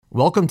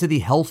Welcome to the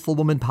Healthful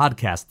Woman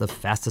Podcast, the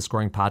fastest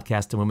growing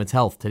podcast in women's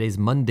health. Today's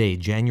Monday,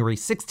 January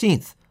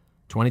 16th,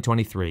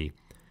 2023.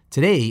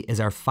 Today is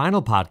our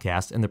final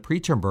podcast in the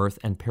preterm birth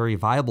and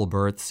periviable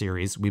birth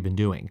series we've been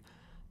doing.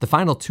 The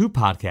final two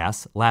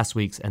podcasts, last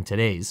week's and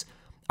today's,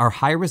 are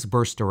high-risk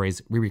birth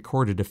stories we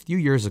recorded a few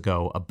years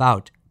ago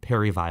about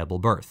periviable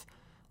birth.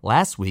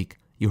 Last week,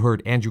 you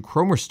heard Andrew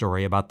Cromer's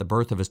story about the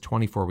birth of his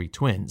 24-week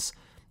twins.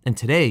 And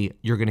today,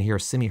 you're going to hear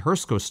Simi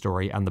Hersko's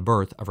story on the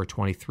birth of her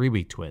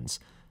 23-week twins.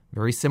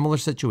 Very similar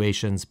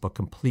situations, but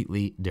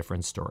completely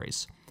different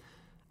stories.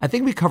 I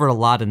think we covered a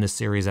lot in this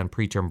series on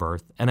preterm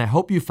birth, and I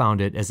hope you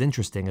found it as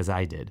interesting as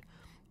I did.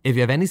 If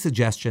you have any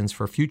suggestions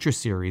for future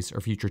series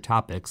or future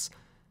topics,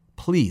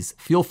 please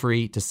feel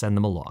free to send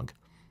them along.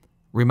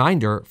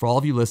 Reminder, for all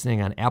of you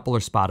listening on Apple or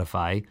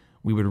Spotify,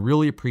 we would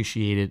really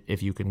appreciate it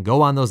if you can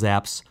go on those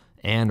apps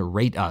and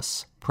rate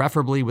us,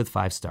 preferably with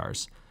 5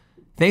 stars.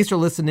 Thanks for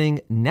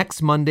listening.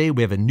 Next Monday,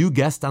 we have a new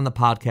guest on the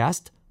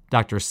podcast,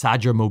 Dr.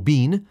 Sadra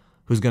Mobeen,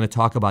 who's going to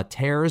talk about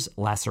tears,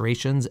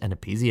 lacerations, and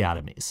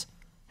episiotomies.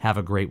 Have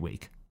a great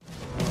week.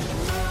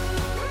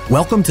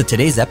 Welcome to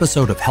today's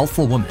episode of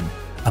Healthful Woman,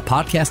 a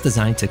podcast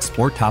designed to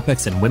explore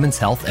topics in women's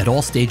health at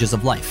all stages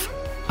of life.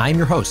 I'm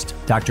your host,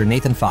 Dr.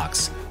 Nathan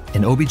Fox,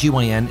 an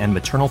OBGYN and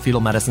maternal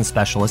fetal medicine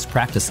specialist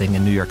practicing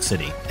in New York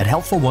City. At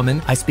Healthful Woman,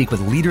 I speak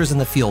with leaders in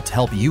the field to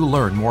help you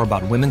learn more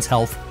about women's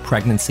health,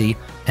 pregnancy,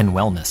 and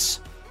wellness.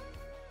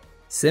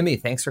 Simi,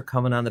 thanks for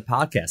coming on the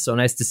podcast. So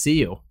nice to see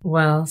you.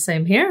 Well,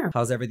 same here.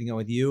 How's everything going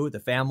with you, the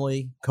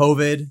family,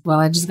 COVID? Well,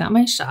 I just got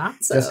my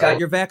shot. So. Just got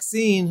your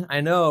vaccine. I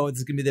know.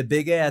 It's going to be the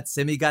big ad.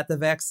 Simi got the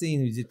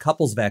vaccine. We did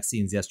couples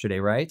vaccines yesterday,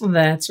 right?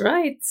 That's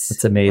right.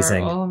 That's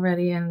amazing. We're all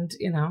ready and,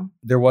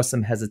 There was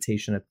some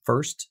hesitation at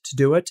first to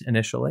do it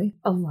initially.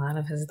 A lot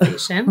of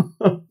hesitation.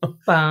 But,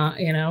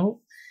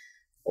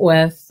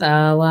 with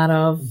a lot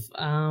of,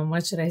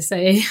 what should I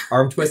say?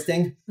 Arm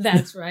twisting.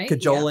 That's right.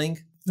 Cajoling.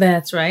 Yeah.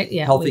 That's right.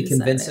 Yeah. Healthy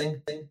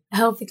convincing.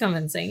 Healthy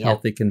convincing. Yeah.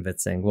 Healthy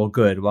convincing. Well,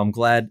 good. Well, I'm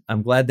glad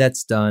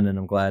that's done, and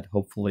I'm glad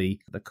hopefully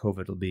the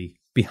COVID will be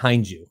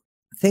behind you.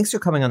 Thanks for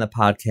coming on the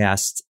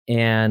podcast.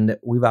 And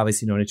we've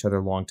obviously known each other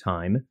a long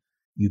time.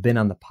 You've been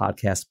on the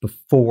podcast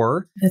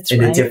before. That's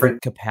in right. a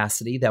different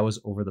capacity. That was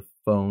over the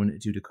phone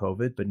due to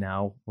COVID, but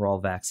now we're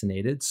all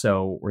vaccinated,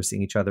 so we're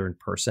seeing each other in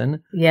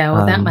person. Yeah,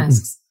 without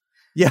masks.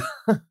 Yeah,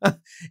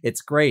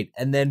 it's great.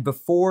 And then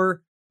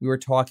before we were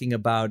talking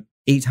about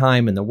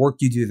ATIME and the work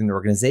you do in the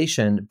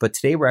organization, but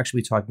today we're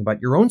actually talking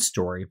about your own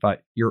story, about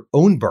your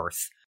own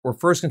birth. We're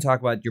first going to talk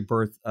about your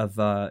birth of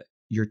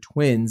your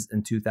twins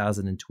in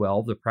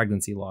 2012, the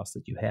pregnancy loss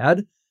that you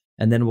had,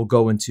 and then we'll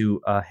go into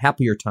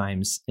happier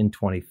times in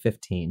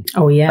 2015.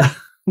 Oh, yeah.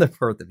 The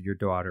birth of your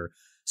daughter.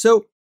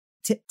 So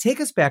take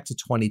us back to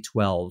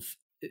 2012.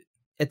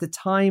 At the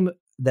time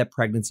that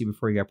pregnancy,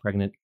 before you got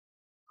pregnant,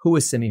 who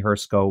is Simi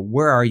Hersko?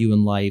 Where are you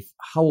in life?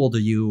 How old are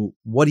you?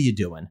 What are you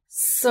doing?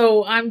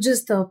 So I'm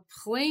just a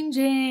plain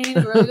Jane,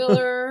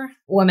 regular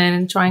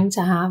woman trying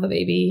to have a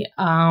baby.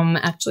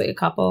 Actually, a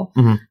couple.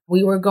 Mm-hmm.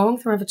 We were going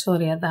through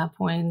infertility at that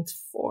point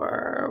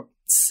for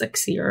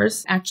 6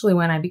 years. Actually,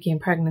 when I became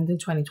pregnant in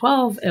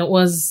 2012, it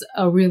was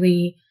a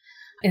really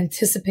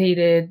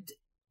anticipated,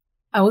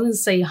 I wouldn't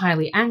say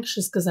highly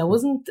anxious, because I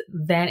wasn't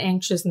that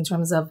anxious in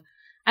terms of,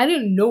 I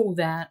didn't know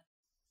that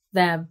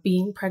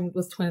being pregnant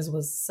with twins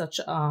was such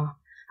I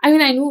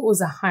knew it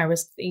was a high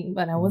risk thing,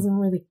 but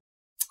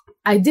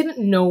I didn't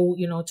know,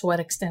 to what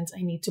extent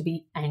I need to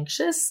be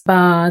anxious.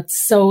 But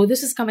so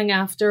this is coming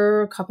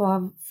after a couple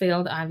of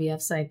failed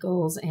IVF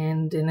cycles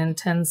and an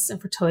intense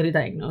infertility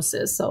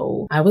diagnosis.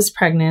 So I was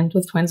pregnant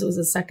with twins. It was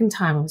the second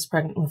time I was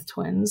pregnant with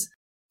twins.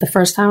 The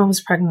first time I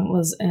was pregnant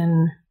was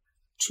in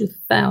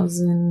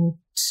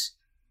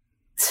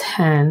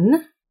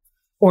 2010.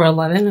 Or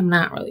 11, I'm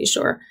not really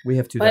sure. We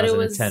have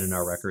 2010 in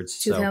our records.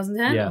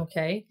 2010? So, yeah,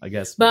 okay. I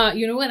guess. But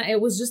you know what? It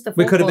was just a phone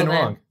call. We could have been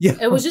wrong. Yeah.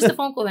 It was just a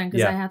phone call then,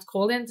 because I had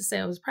called in to say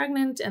I was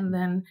pregnant. And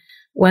then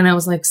when I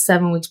was like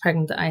 7 weeks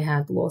pregnant, I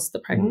had lost the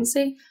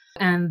pregnancy.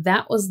 And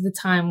that was the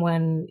time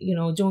when,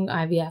 doing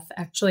IVF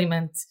actually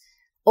meant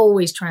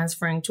always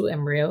transferring 2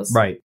 embryos.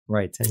 Right.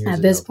 10 years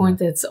At this point,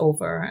 it's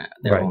over.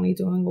 They're only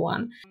doing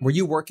 1. Were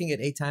you working at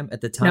ATIME at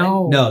the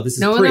time? No, this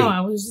is No, pre.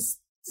 I was just...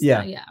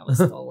 I was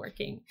still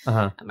working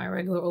at my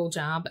regular old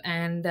job.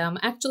 And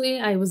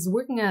actually, I was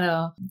working at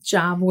a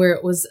job where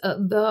it was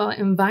the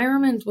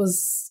environment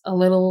was a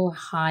little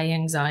high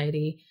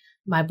anxiety.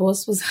 My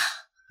boss was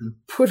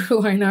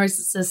borderline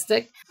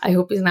narcissistic. I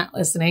hope he's not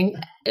listening.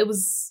 It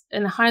was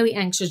a highly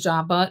anxious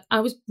job, but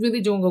I was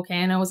really doing okay.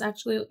 And I was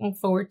actually looking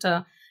forward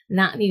to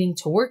not needing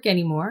to work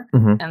anymore.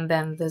 Mm-hmm. And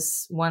then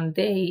this one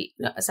day,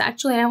 so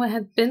actually I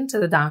had been to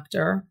the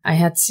doctor. I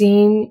had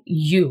seen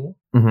you.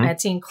 Mm-hmm. I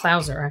had seen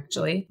Klauser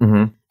actually.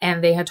 Mm-hmm.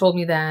 And they had told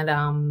me that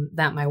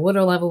that my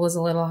water level was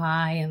a little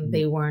high and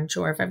they weren't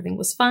sure if everything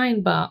was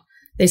fine, but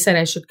they said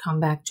I should come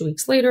back 2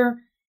 weeks later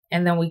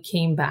And then we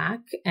came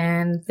back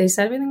and they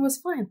said everything was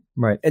fine.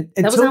 Right. And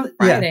that was on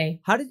Friday.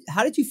 Yeah.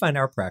 How did you find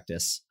our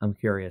practice? I'm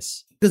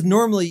curious. Because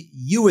normally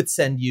you would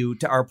send you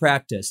to our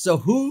practice. So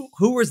who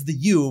was the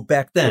you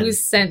back then? Who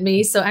sent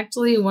me? So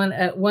actually one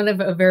of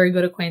a very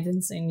good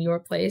acquaintance in your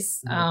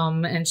place.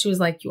 And she was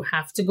like, you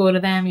have to go to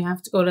them. You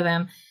have to go to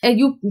them. And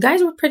you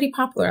guys were pretty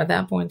popular at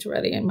that point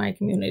already in my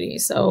community.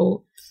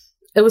 So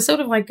it was sort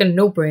of like a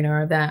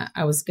no-brainer that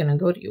I was going to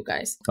go to you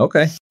guys.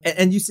 Okay.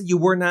 And you said you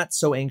were not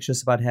so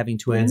anxious about having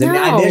twins. No. I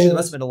imagine there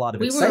must have been a lot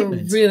of excitement.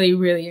 We were really,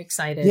 really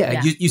excited.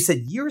 Yeah. You said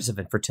years of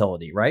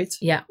infertility, right?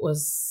 Yeah, it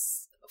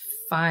was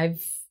 5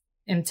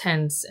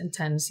 intense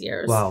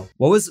years. Wow.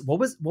 What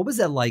was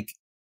that like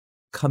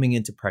coming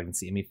into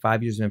pregnancy? I mean,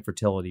 5 years of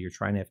infertility, you're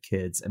trying to have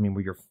kids. I mean,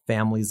 were your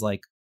families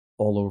like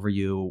all over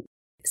you?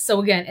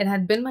 So again, it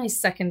had been my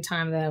second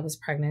time that I was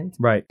pregnant.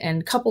 Right.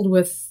 And coupled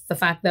with the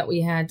fact that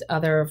we had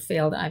other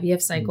failed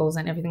IVF cycles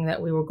and everything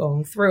that we were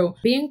going through,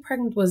 being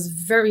pregnant was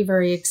very,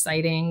 very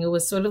exciting. It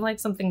was sort of like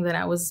something that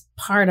I was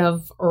part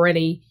of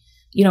already,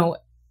 you know,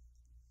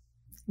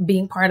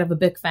 being part of a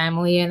big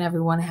family and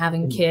everyone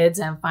having kids.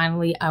 And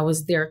finally, I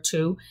was there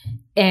too.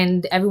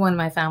 And everyone in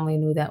my family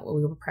knew that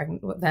we were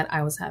pregnant, that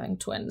I was having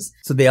twins.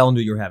 So they all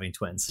knew you were having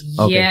twins.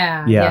 Okay.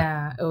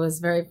 Yeah. It was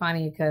very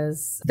funny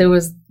because there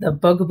was the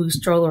Bugaboo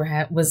stroller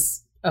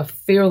was a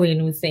fairly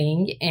new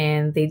thing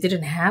and they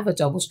didn't have a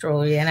double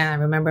stroller yet. And I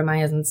remember my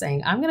husband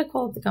saying, I'm going to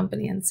call up the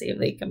company and see if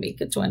they can make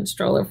a twin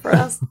stroller for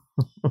us.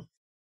 It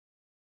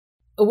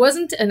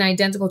wasn't an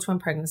identical twin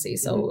pregnancy.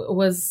 So it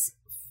was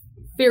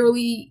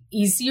fairly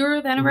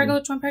easier than a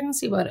regular twin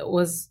pregnancy, but it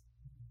was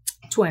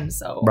twins.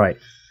 So right.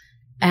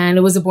 And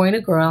it was a boy and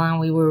a girl, and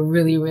we were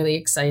really, really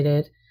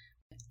excited.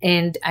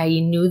 And I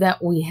knew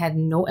that we had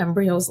no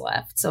embryos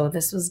left. So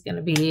this was going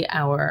to be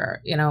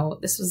our,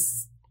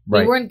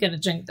 we weren't going to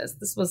drink this.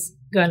 This was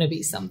going to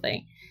be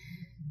something.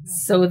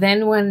 So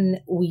then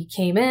when we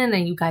came in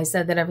and you guys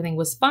said that everything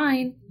was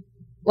fine,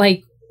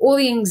 like all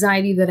the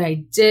anxiety that I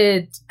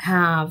did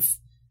have,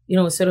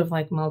 sort of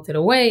like melted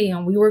away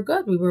and we were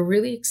good. We were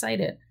really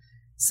excited.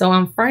 So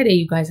on Friday,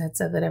 you guys had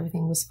said that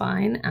everything was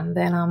fine. And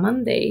then on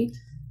Monday,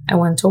 I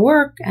went to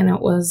work and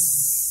it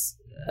was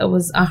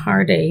a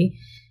hard day.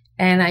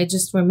 And I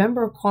just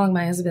remember calling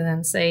my husband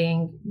and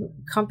saying,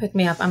 come pick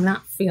me up. I'm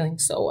not feeling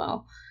so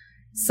well.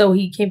 So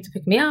he came to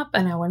pick me up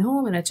and I went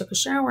home and I took a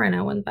shower and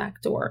I went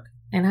back to work.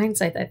 In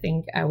hindsight, I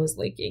think I was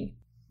leaking.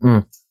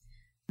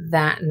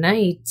 That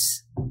night,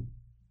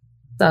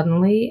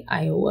 suddenly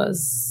I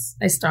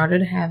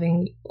started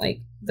having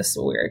like this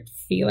weird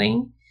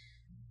feeling.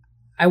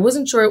 I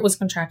wasn't sure it was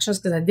contractions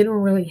because I didn't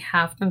really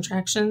have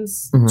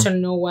contractions to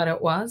know what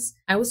it was.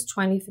 I was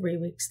 23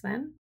 weeks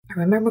then. I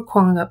remember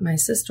calling up my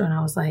sister and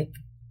I was like,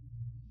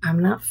 I'm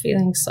not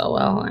feeling so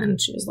well. And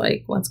she was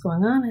like, what's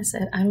going on? I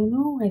said, I don't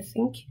know. I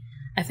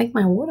think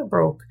my water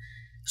broke.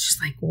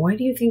 She's like, why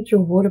do you think your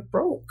water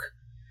broke?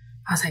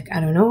 I was like, I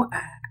don't know.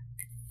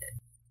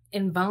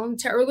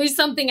 Involuntarily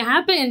something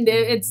happened.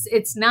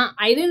 It's not,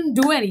 I didn't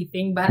do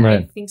anything, but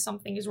right. I think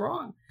something is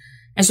wrong.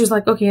 And she was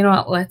like, okay, you know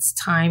what? Let's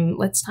time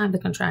the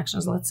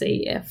contractions. Let's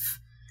see if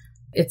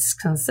it's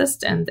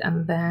consistent.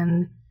 And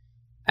then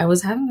I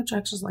was having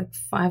contractions like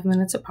 5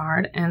 minutes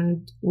apart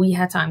and we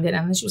had timed it.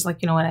 And then she was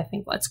like, you know what? I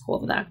think let's call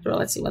the doctor.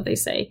 Let's see what they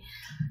say.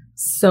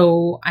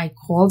 So I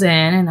called in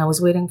and I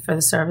was waiting for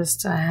the service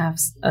to have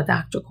a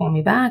doctor call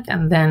me back.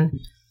 And then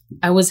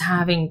I was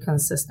having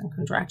consistent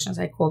contractions.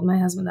 I called my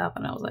husband up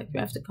and I was like, you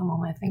have to come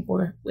home. I think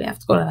we have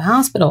to go to the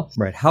hospital.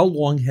 Right. How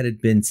long had it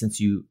been since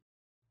you,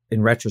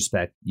 in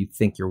retrospect, you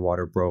think your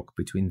water broke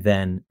between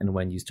then and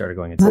when you started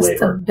going into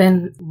labor?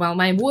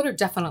 My water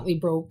definitely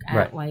broke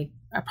at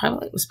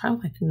it was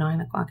probably like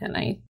 9 o'clock at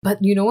night. But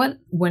you know what?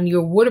 When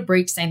your water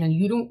breaks and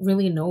you don't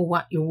really know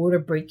what your water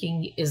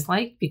breaking is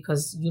like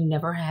because you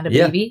never had a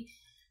baby,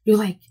 you're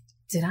like,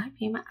 did I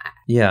pee my...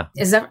 Yeah.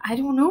 I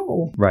don't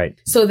know. Right.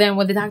 So then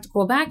when the doctor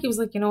called back, he was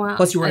like, you know what?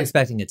 Plus you weren't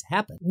expecting it to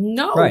happen.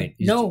 No. Right.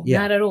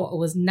 Not at all. It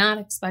was not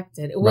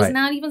expected. It was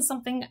not even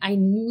something I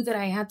knew that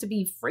I had to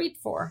be afraid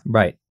for.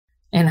 Right.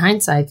 In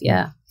hindsight,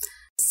 yeah.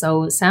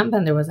 So Sam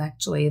Bender was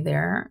actually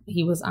there.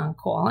 He was on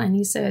call and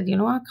he said, you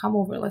know what, come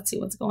over. Let's see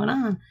what's going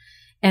on.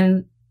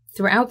 And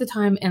throughout the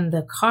time in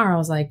the car, I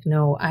was like,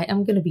 no, I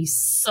am going to be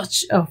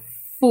such a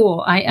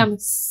fool. I am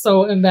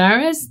so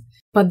embarrassed.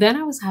 But then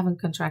I was having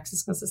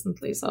contractions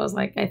consistently. So I was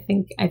like, I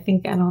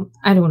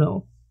don't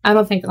know. I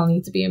don't think I'll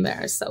need to be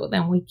embarrassed. So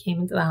then we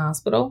came into the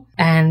hospital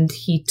and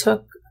he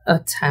took a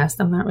test.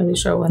 I'm not really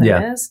sure what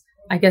it is.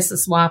 I guess a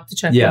swab to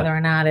check whether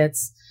or not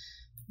it's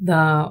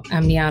the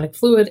amniotic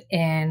fluid,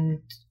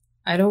 and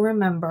I don't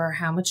remember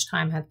how much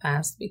time had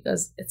passed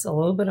because it's a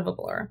little bit of a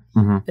blur.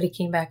 But he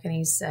came back and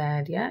he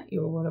said, yeah,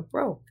 your water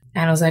broke.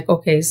 And I was like,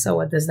 okay, so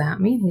what does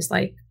that mean? He's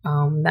like,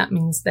 that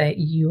means that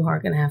you are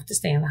going to have to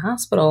stay in the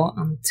hospital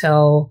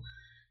until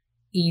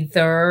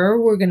either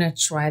we're going to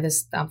try to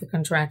stop the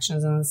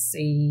contractions and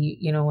see,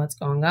 what's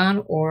going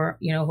on, or,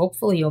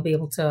 hopefully you'll be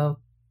able to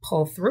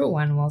pull through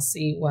and we'll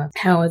see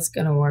how it's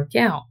going to work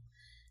out.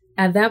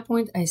 At that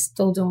point, I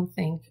still don't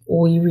think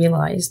we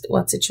realized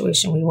what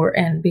situation we were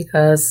in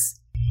because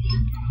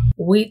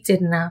we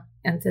did not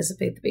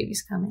anticipate the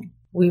babies coming.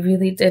 We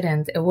really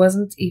didn't. It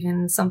wasn't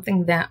even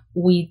something that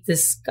we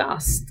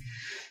discussed.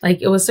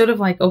 Like, it was sort of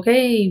like,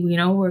 okay,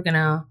 we're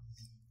gonna.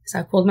 So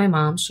I called my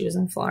mom. She was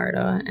in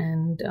Florida,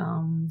 and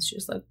she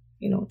was like,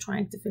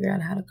 trying to figure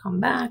out how to come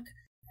back.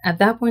 At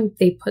that point,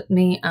 they put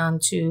me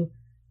onto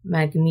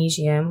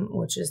magnesium,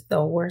 which is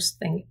the worst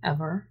thing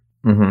ever.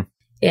 Mm-hmm.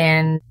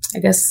 And I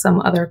guess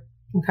some other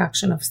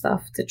concoction of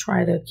stuff to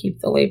try to keep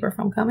the labor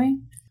from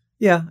coming.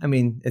 Yeah, I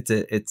mean,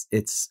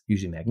 it's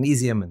usually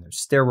magnesium, and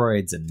there's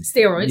steroids and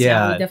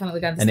Yeah, we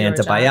definitely got the and steroid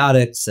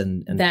antibiotics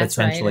and That's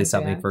potentially right,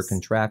 something for antibiotics.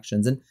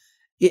 contractions. And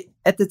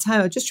at the time,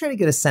 I was just trying to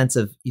get a sense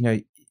of,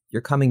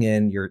 you're coming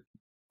in, you're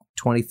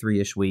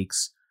 23-ish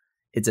weeks.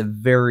 It's a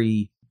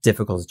very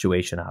difficult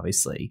situation,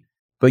 obviously.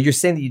 But you're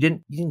saying that you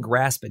didn't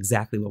grasp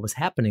exactly what was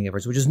happening at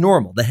first, which is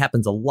normal. That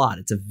happens a lot.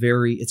 It's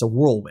a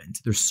whirlwind.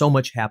 There's so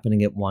much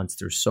happening at once.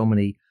 There's so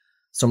many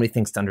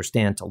things to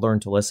understand, to learn,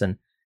 to listen.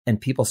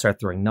 And people start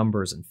throwing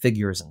numbers and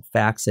figures and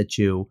facts at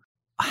you.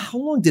 How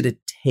long did it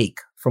take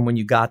from when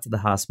you got to the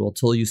hospital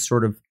till you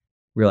sort of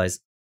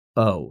realized,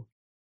 oh,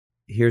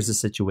 here's the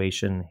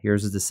situation,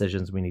 here's the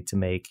decisions we need to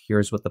make,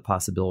 here's what the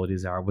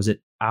possibilities are? Was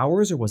it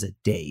hours or was it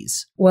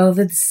days? Well,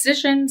 the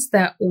decisions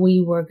that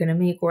we were going to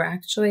make were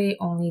actually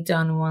only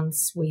done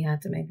once we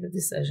had to make the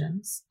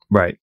decisions.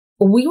 Right.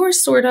 We were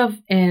sort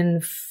of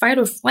in fight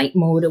or flight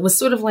mode. It was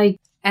sort of like,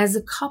 as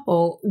a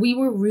couple, we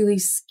were really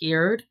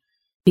scared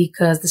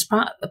because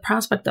the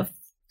prospect of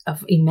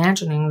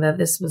imagining that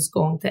this was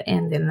going to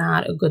end in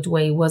not a good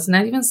way was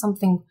not even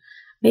something.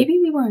 Maybe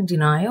we were in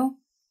denial.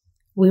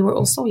 We were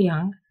also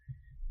young.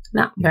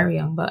 Not very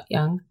young, but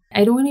young.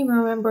 I don't even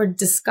remember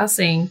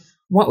discussing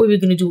what we were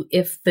going to do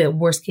if the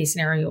worst case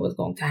scenario was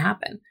going to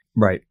happen.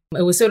 Right.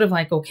 It was sort of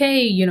like,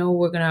 okay,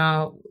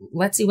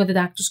 let's see what the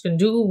doctor's going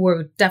to do.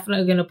 We're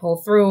definitely going to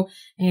pull through.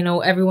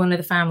 Everyone in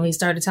the family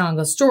started telling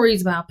us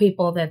stories about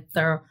people that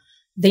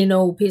they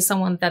know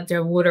someone that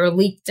their water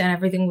leaked and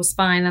everything was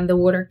fine and the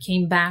water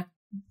came back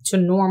to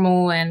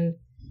normal. And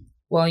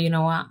well,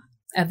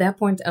 at that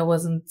point I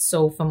wasn't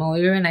so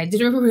familiar and I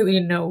didn't really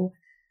know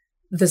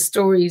the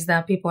stories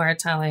that people are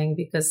telling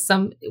because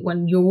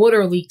when your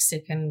water leaks,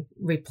 it can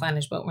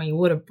replenish, but when your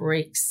water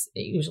breaks,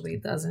 it usually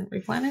doesn't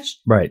replenish.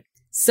 Right.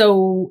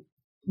 So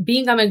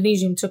being on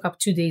magnesium took up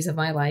 2 days of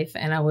my life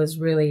and I was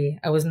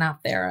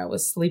not there. I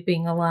was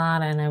sleeping a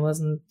lot and I was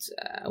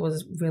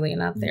really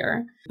not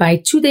there. By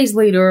 2 days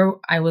later,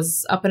 I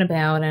was up and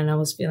about and I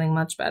was feeling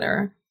much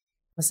better.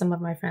 Some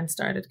of my friends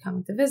started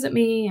coming to visit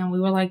me and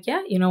we were like,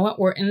 yeah, you know what?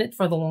 We're in it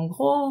for the long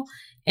haul.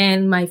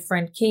 And my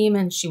friend came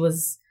and she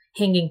was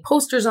hanging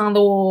posters on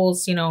the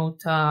walls,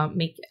 to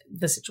make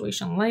the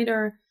situation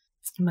lighter.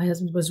 My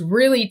husband was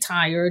really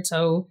tired,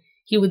 so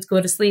he would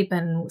go to sleep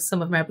and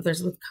some of my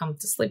brothers would come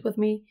to sleep with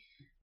me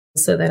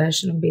so that I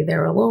shouldn't be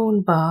there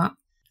alone. But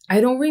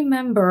I don't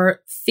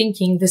remember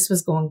thinking this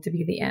was going to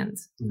be the end.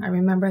 I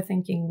remember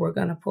thinking we're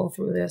going to pull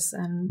through this.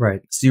 And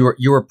right. So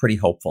you were pretty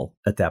hopeful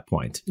at that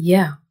point.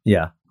 Yeah.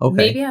 Yeah. Okay.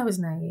 Maybe I was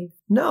naive.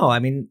 No, I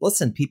mean,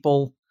 listen,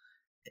 people,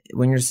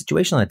 when you're in a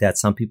situation like that,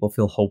 some people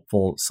feel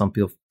hopeful. Some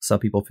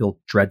people feel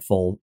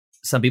dreadful.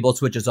 Some people it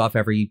switches off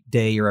every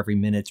day or every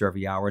minute or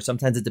every hour.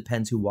 Sometimes it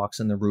depends who walks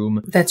in the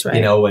room. That's right.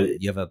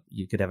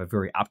 You could have a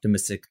very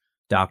optimistic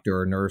doctor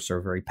or nurse or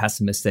a very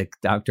pessimistic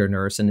doctor or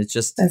nurse. And it's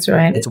just, that's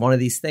right. It's one of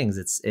these things.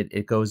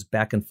 It goes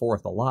back and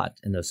forth a lot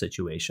in those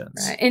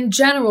situations. Right. In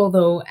general,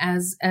 though,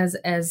 as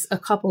a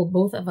couple,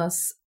 both of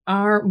us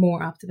are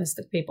more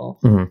optimistic people.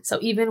 Mm-hmm. So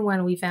even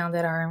when we found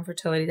out our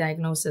infertility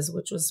diagnosis,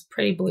 which was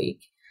pretty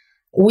bleak,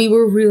 we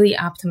were really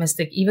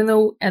optimistic, even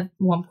though at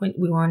one point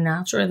we were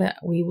not sure that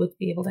we would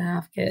be able to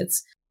have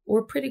kids.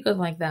 We're pretty good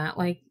like that.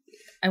 Like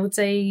I would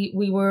say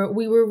we were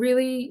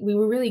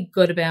really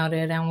good about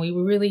it. And we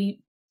were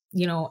really,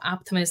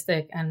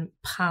 optimistic and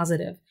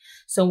positive.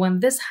 So when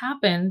this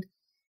happened,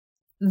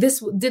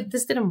 this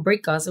didn't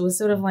break us. It was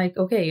sort of like,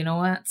 okay, you know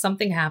what?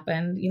 Something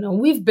happened.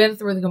 We've been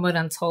through the gamut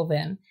until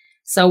then.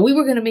 So we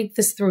were going to make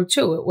this through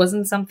too. It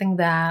wasn't something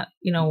that,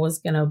 was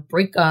going to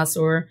break us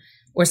or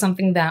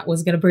something that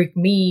was going to break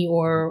me,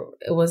 or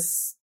it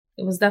was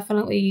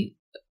definitely,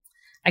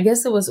 I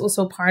guess it was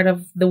also part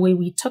of the way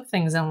we took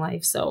things in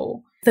life.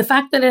 So the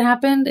fact that it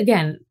happened,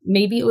 again,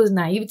 maybe it was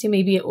naivety,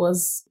 maybe it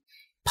was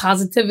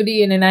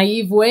positivity in a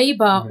naive way,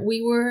 but right.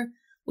 we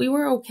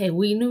were okay.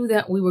 We knew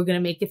that we were going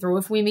to make it through.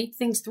 If we made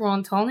things through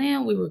until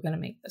now, we were going to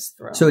make this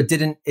through. So it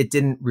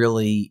didn't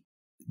really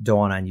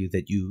dawn on you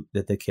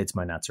that the kids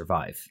might not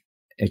survive.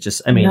 It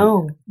just, I mean,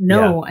 no,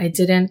 yeah. I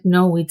didn't.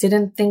 No, we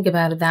didn't think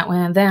about it that way.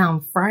 And then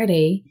on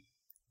Friday,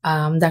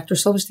 Dr.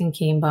 Silverstein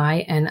came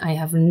by, and I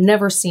have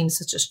never seen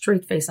such a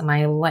straight face in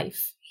my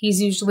life.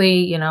 He's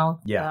usually, the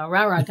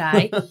rah-rah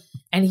guy,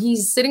 and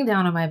he's sitting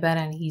down on my bed,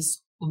 and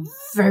he's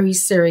very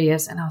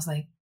serious. And I was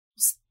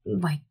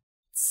like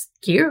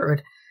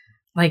scared.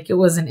 Like it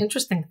was an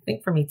interesting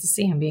thing for me to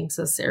see him being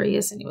so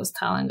serious, and he was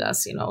telling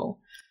us,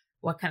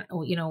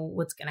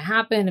 what's going to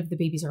happen if the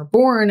babies are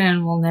born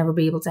and we'll never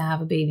be able to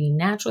have a baby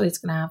naturally. It's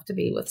going to have to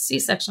be with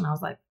C-section. I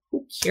was like,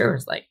 who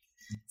cares? Like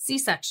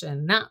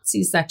C-section, not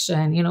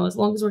C-section, as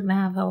long as we're going to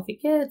have healthy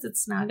kids,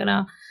 it's not going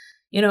to,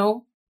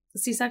 the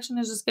C-section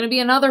is just going to be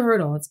another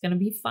hurdle. It's going to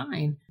be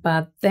fine.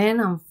 But then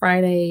on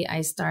Friday,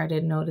 I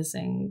started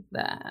noticing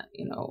that,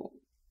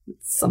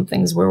 some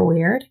things were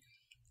weird.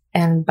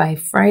 And by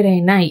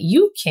Friday night,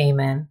 you came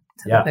in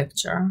to the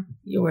picture.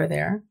 You were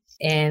there.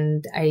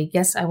 And I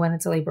guess I went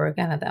into labor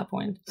again at that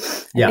point.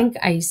 I think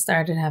I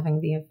started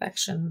having the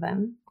infection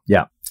then.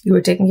 Yeah. You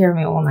were taking care of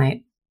me all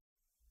night.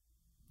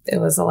 It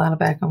was a lot of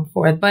back and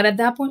forth. But at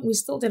that point, we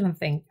still didn't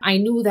think. I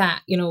knew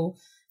that,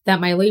 that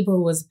my labor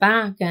was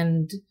back.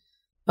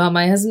 But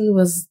my husband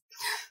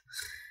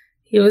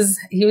he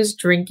was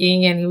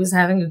drinking and he was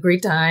having a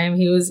great time.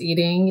 He was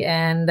eating.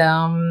 And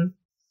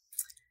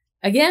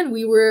again,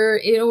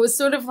 it was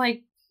sort of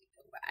like,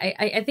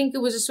 I think it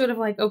was just sort of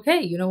like, okay,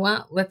 you know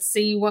what? Let's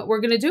see what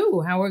we're going to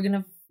do, how we're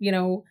going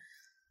to,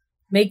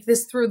 make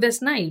this through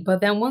this night.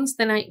 But then once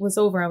the night was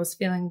over, I was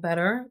feeling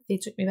better. They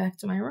took me back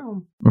to my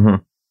room.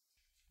 Mm-hmm.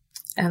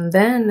 And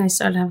then I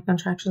started having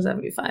contractions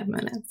every 5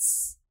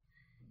 minutes.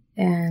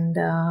 And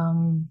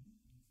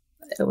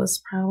it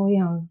was probably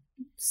on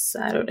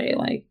Saturday,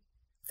 like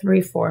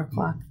 3-4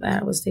 o'clock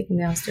that I was taken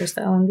downstairs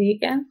to L&D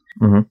again.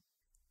 Mm-hmm.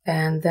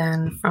 And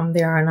then from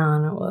there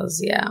on, it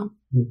was,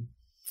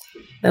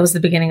 that was the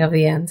beginning of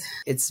the end.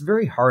 It's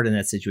very hard in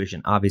that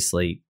situation,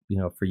 obviously,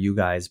 for you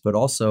guys, but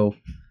also,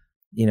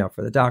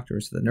 for the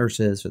doctors, for the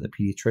nurses, for the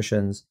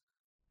pediatricians.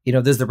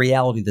 There's the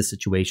reality of the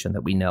situation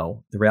that we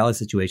know. The reality of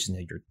the situation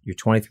that you're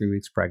 23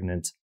 weeks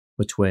pregnant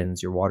with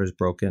twins, your water's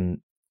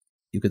broken,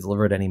 you could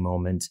deliver at any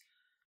moment.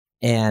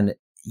 And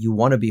you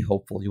want to be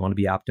hopeful, you want to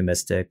be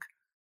optimistic,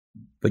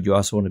 but you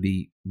also want to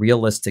be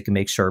realistic and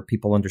make sure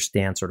people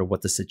understand sort of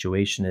what the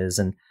situation is.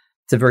 And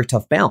it's a very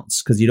tough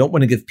balance because you don't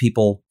want to give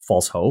people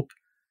false hope,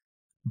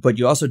 but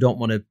you also don't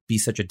want to be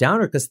such a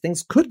downer because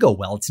things could go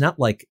well. It's not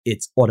like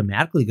it's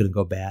automatically going to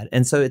go bad.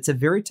 And so it's a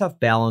very tough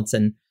balance,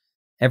 and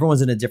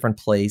everyone's in a different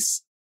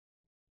place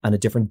on a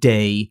different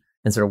day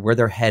and sort of where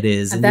their head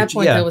is. At that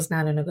point, I was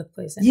not in a good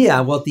place anymore. Yeah.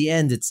 Well, at the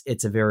end,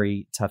 it's a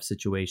very tough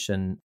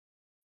situation,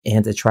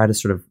 and to try to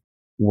sort of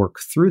work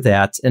through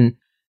that. And,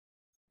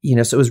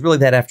 so it was really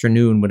that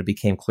afternoon when it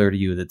became clear to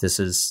you that this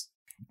is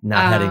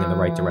not heading in the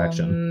right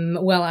direction.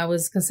 Well, I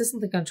was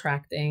consistently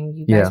contracting.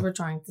 You guys were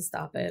trying to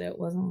stop it. It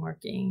wasn't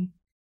working.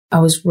 I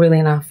was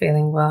really not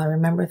feeling well. I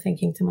remember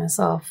thinking to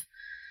myself,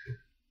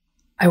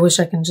 I wish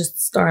I can just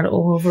start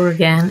all over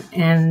again.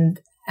 And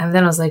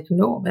then I was like,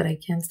 no, but I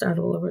can't start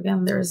all over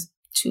again. There's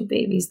 2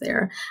 babies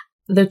there.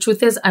 The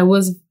truth is, I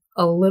was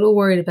a little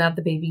worried about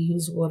the baby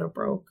whose water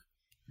broke,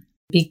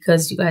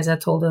 because you guys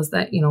had told us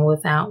that,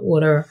 without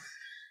water,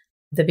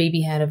 the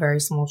baby had a very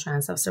small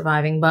chance of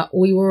surviving, but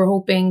we were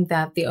hoping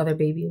that the other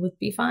baby would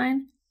be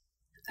fine.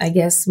 I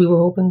guess we were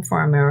hoping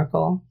for a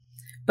miracle.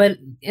 But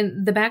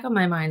in the back of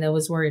my mind, I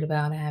was worried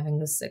about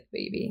having a sick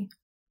baby,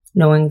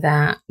 knowing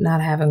that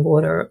not having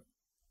water,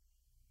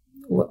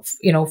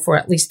 for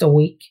at least a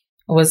week.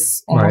 It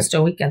was almost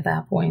a week at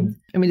that point.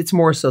 I mean, it's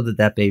more so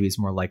that baby's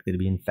more likely to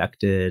be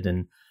infected,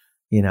 and,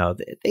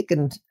 they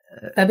can...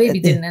 That baby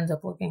didn't end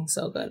up looking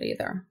so good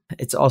either.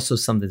 It's also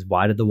something,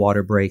 why did the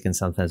water break? And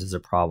sometimes there's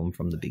a problem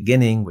from the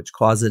beginning, which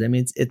caused it. I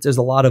mean, there's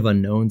a lot of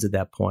unknowns at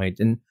that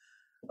point. And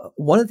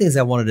one of the things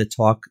I wanted to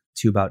talk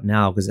to you about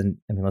now, because,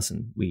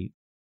 listen, we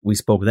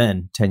spoke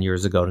then 10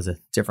 years ago. It was a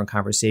different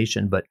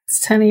conversation, but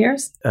it's 10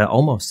 years?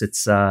 Almost.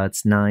 It's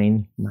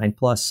 9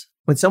 plus.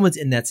 When someone's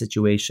in that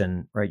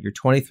situation, right, you're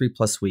 23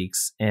 plus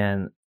weeks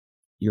and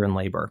you're in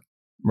labor,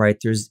 right?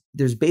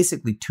 There's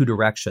basically 2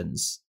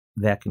 directions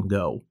that can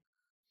go.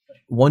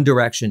 One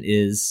direction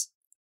is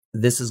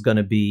this is going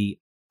to be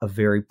a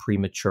very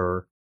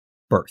premature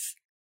birth,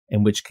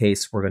 in which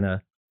case we're going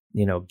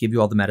to, give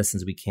you all the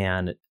medicines we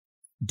can,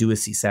 do a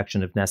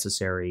C-section if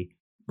necessary,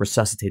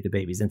 resuscitate the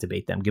babies,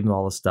 intubate them, give them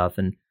all the stuff.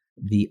 And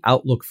the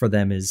outlook for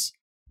them is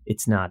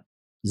it's not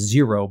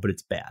 0, but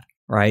it's bad,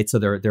 right? So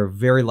they're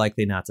very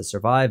likely not to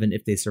survive. And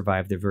if they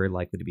survive, they're very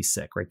likely to be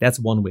sick, right? That's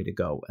one way to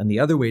go. And the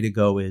other way to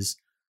go is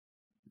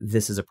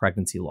this is a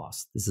pregnancy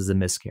loss. This is a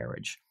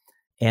miscarriage.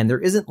 And there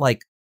isn't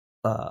like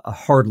a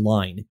hard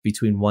line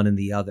between one and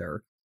the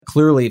other.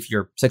 Clearly, if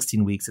you're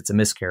 16 weeks, it's a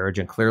miscarriage.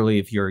 And clearly,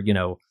 if you're,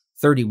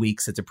 30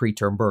 weeks, it's a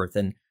preterm birth.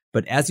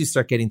 But as you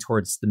start getting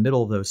towards the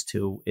middle of those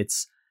 2,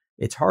 it's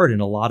hard.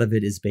 And a lot of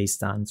it is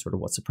based on sort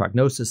of what's the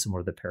prognosis and what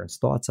are the parents'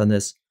 thoughts on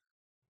this.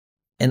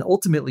 And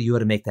ultimately, you had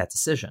to make that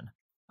decision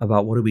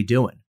about what are we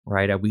doing,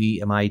 right?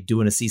 Am I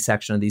doing a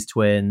C-section of these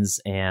twins,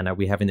 and are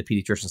we having the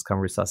pediatricians come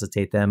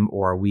resuscitate them?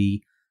 Or are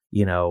we,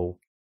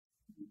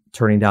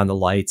 turning down the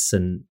lights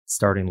and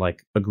starting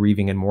like a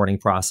grieving and mourning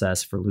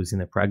process for losing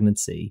the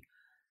pregnancy?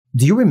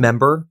 Do you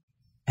remember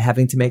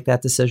having to make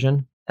that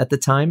decision at the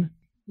time?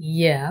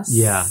 Yes.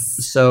 Yeah.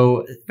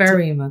 So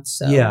very much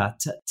so. Yeah.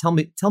 Tell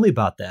me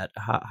about that.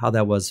 How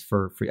that was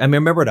for. I mean, I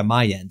remember it on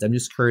my end. I'm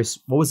just curious.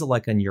 What was it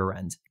like on your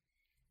end?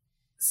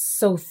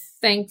 So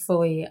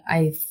thankfully,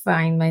 I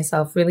find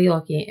myself really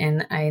lucky,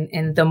 and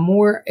the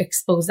more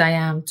exposed I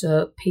am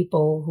to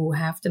people who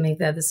have to make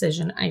that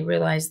decision, I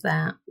realize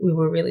that we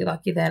were really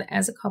lucky that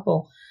as a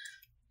couple,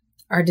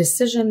 our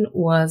decision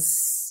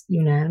was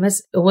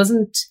unanimous. It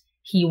wasn't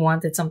he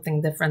wanted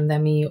something different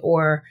than me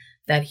or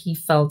that he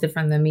felt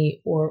different than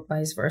me or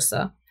vice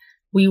versa.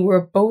 We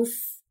were both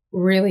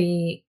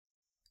really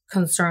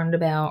concerned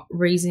about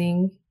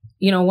raising.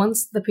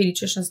 Once the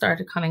pediatrician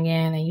started coming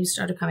in and you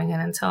started coming in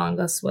and telling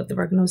us what the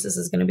prognosis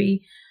is going to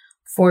be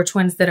for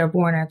twins that are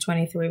born at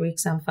 23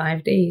 weeks and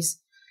 5 days,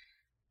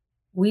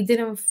 we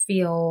didn't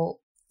feel,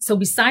 so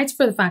besides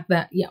for the fact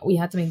that, we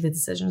had to make the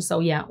decision. So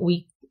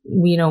we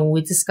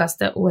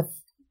discussed it with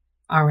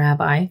our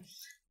rabbi,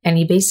 and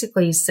he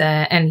basically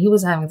said, and he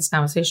was having this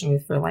conversation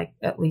with for like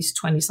at least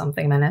 20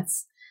 something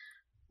minutes.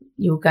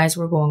 You guys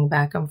were going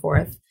back and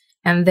forth.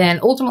 And then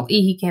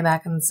ultimately he came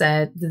back and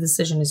said, the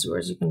decision is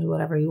yours. You can do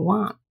whatever you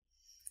want.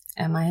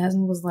 And my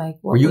husband was like,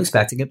 were you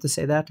expecting him to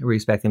say that? Or were you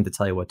expecting him to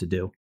tell you what to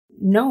do?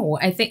 No,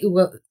 I think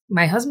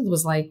my husband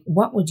was like,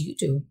 what would you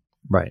do?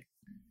 Right.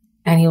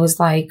 And he was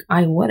like,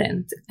 I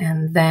wouldn't.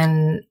 And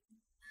then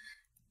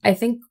I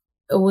think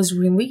it was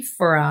relief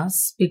for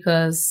us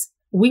because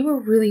we were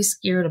really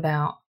scared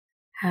about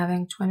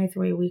having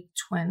 23-week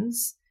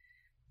twins.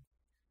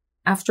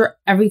 After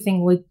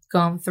everything we'd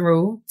gone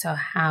through to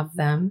have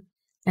them,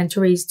 and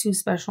to raise 2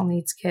 special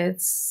needs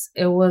kids,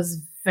 it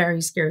was very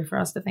scary for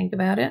us to think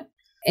about it.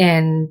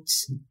 And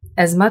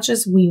as much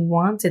as we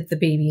wanted the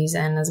babies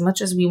and as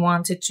much as we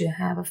wanted to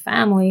have a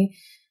family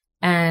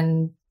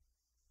and,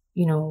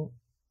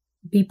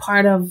 be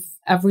part of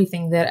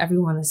everything that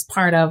everyone is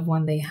part of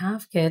when they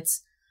have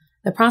kids,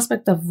 the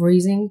prospect of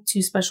raising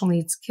 2 special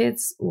needs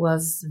kids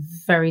was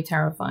very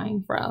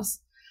terrifying for us.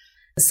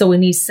 So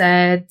when he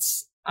said,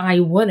 I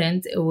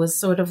wouldn't, it was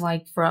sort of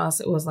like, for us,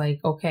 it was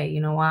like, okay,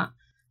 you know what?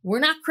 We're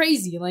not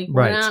crazy. Like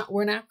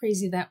we're not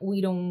crazy that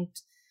we don't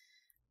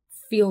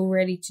feel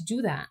ready to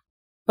do that.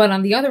 But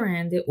on the other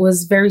hand, it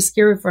was very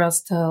scary for us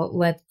to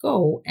let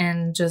go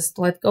and just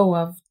let go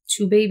of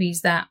 2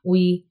 babies that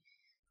we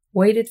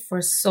waited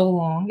for so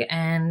long.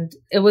 And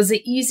it was an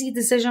easy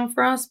decision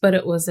for us, but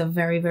it was a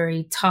very,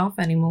 very tough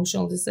and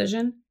emotional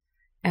decision.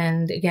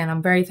 And again,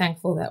 I'm very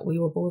thankful that we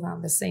were both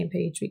on the same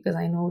page, because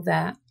I know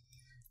that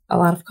a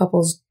lot of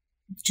couples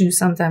do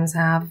sometimes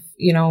have,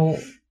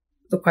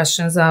 the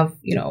questions of,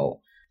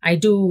 I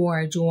do or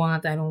I do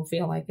want, I don't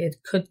feel like it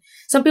could.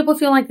 Some people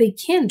feel like they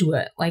can't do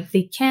it. Like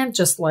they can't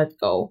just let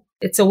go.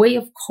 It's a way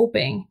of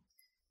coping.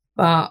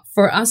 But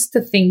for us to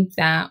think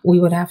that we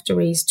would have to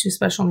raise 2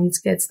 special needs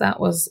kids, it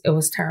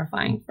was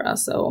terrifying for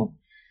us. So,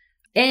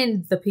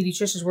 and the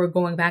pediatricians were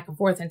going back and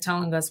forth and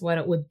telling us what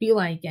it would be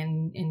like,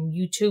 and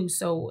you too.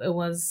 So it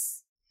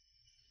was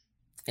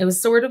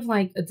sort of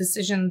like a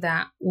decision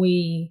that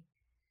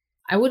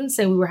I wouldn't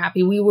say we were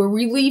happy. We were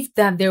relieved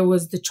that there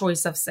was the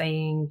choice of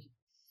saying,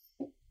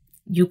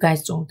 you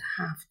guys don't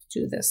have to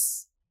do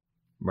this.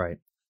 Right.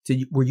 So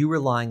were you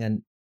relying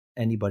on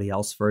anybody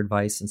else for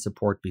advice and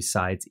support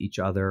besides each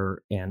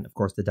other and, of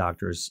course, the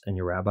doctors and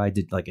your rabbi?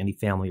 Did like any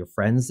family or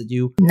friends that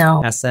you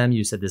asked them?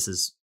 You said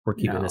we're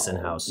keeping this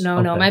in-house.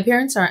 No. My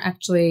parents are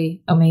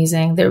actually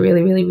amazing. They're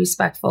really, really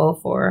respectful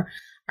for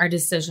our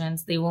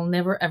decisions. They will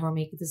never, ever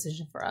make a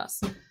decision for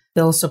us.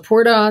 They'll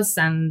support us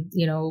and,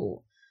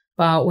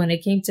 but when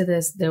it came to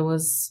this, it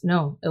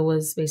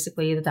was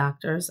basically the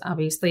doctors.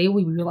 Obviously,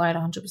 we relied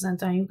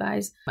 100% on you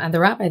guys. And the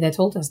rabbi that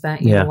told us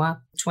that, you know what,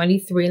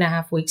 23 and a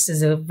half weeks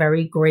is a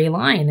very gray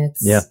line.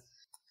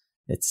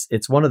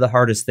 It's one of the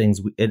hardest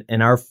things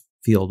in our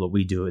field, what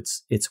we do.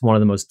 It's one of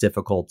the most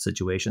difficult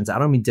situations. I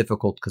don't mean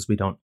difficult because we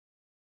don't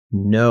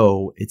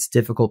know. It's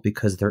difficult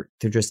because there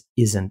just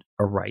isn't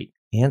a right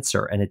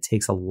answer. And it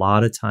takes a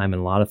lot of time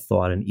and a lot of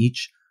thought. And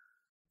each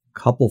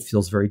couple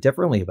feels very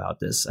differently about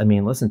this. I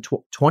mean, listen,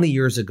 20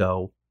 years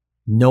ago,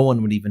 no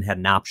one would even had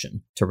an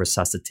option to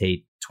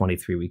resuscitate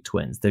 23-week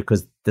twins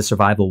because the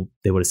survival,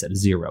 they would have said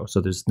 0. So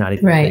there's not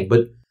even a thing.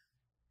 But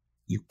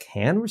you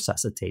can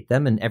resuscitate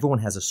them. And everyone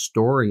has a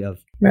story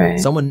of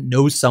someone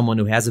knows someone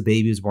who has a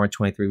baby who's born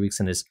 23 weeks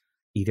and is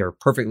either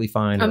perfectly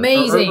fine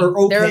amazing.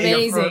 Or okay, they're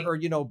amazing.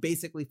 Or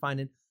basically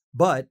fine.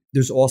 But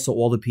there's also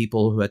all the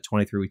people who had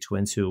 23-week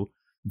twins who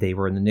they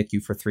were in the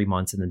NICU for 3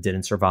 months and then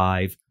didn't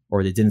survive,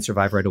 or they didn't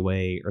survive right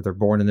away, or they're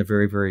born and they're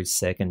very, very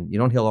sick. And you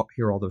don't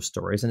hear all those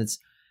stories. And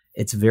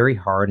it's very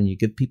hard. And you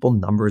give people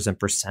numbers and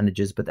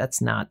percentages, but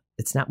it's not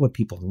what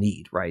people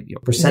need, right?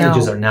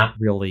 Percentages are not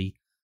really,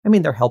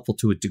 they're helpful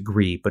to a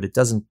degree, but it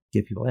doesn't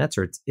give people an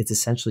answer. It's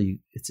essentially,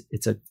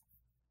 it's a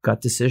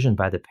gut decision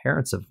by the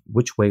parents of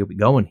which way are we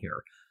going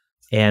here.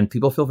 And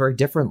people feel very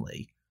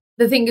differently.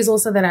 The thing is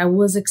also that I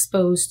was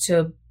exposed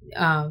to,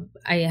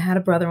 I had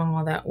a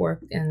brother-in-law that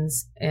worked in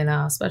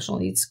a special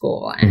needs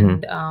school,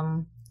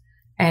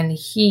 and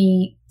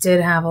he did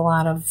have a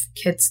lot of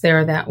kids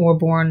there that were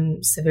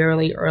born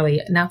severely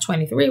early, not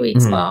 23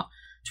 weeks, but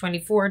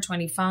 24,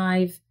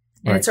 25.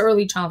 And it's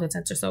early childhood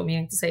center, so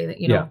meaning to say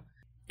that,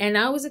 – and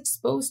I was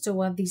exposed to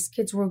what these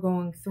kids were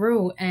going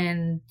through.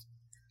 And,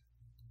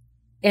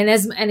 And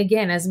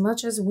again, as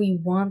much as we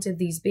wanted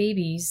these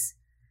babies,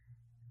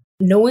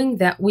 knowing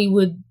that we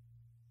would,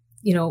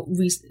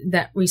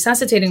 that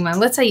resuscitating them,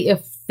 let's say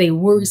if they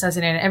were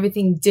resuscitated,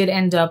 everything did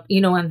end up,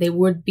 and they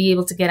would be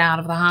able to get out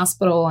of the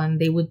hospital and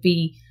they would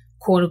be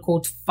quote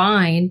unquote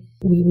fine,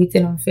 we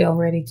didn't feel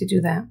ready to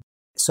do that.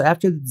 So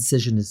after the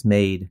decision is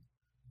made,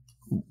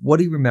 what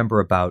do you remember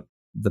about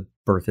the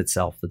birth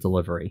itself, the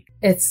delivery?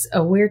 It's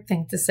a weird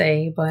thing to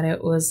say, but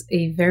it was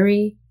a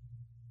very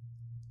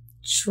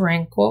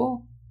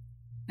tranquil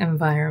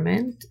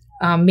environment.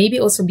 Maybe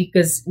also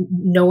because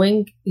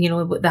knowing,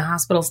 the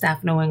hospital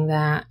staff knowing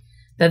that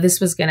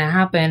this was going to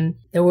happen,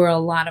 there were a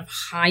lot of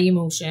high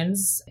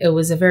emotions. It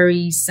was a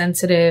very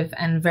sensitive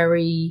and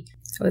very,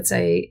 I would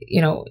say,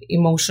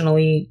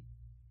 emotionally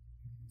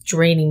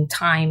draining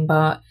time,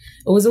 but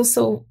it was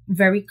also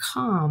very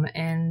calm,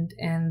 and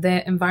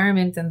the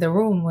environment and the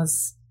room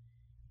was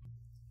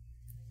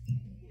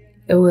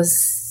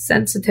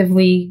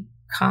sensitively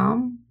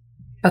calm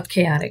but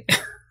chaotic.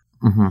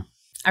 Mm-hmm.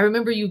 I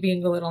remember you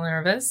being a little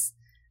nervous.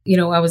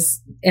 I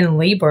was in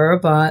labor,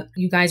 but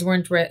you guys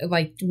weren't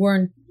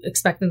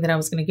expecting that I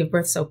was going to give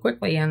birth so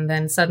quickly. And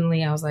then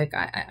suddenly I was like,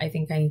 I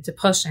think I need to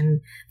push.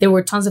 And there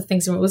were tons of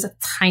things. It was a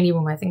tiny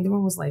room. I think the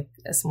room was like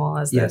as small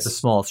as this. Yeah, it's the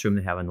smallest room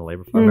they have in the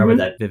labor floor. I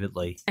remember that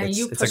vividly. And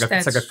you pushed like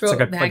that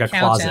a couch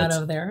closet out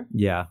of there.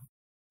 Yeah.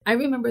 I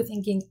remember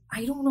thinking,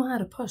 I don't know how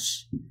to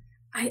push.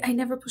 I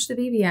never pushed the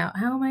baby out.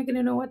 How am I going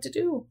to know what to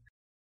do?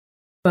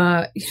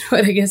 But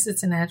I guess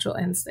it's a natural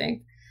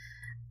instinct.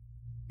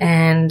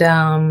 And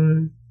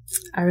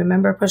I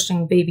remember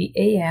pushing baby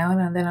A out,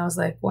 and then I was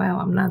like, wow,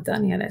 I'm not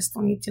done yet. I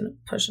still need to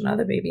push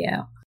another baby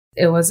out.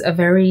 It was a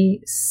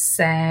very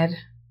sad,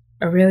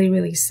 a really,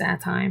 really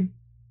sad time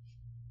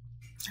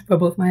for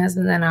both my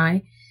husband and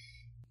I.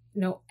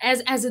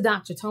 As a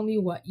doctor, tell me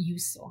what you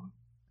saw.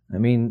 I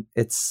mean,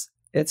 it's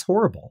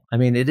horrible. I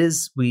mean, it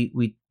is,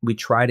 we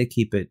try to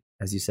keep it,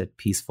 as you said,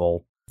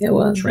 peaceful, it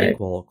was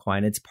tranquil,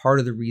 quiet. It's part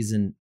of the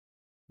reason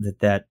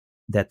that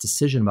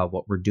decision about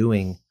what we're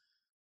doing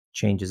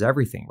changes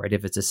everything, right?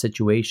 If it's a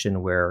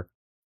situation where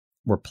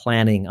we're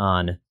planning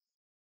on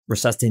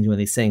resuscitating one of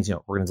these things,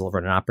 we're going to deliver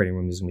in an operating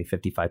room. There's going to be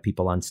 55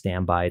 people on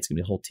standby. It's going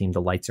to be a whole team.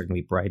 The lights are going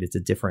to be bright. It's a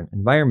different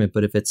environment.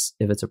 But if it's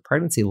a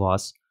pregnancy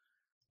loss,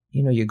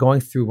 you're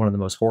going through one of the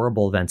most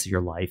horrible events of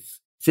your life.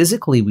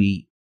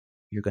 Physically,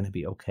 you're going to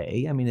be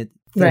okay. I mean,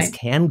 things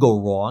can go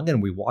wrong,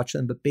 and we watch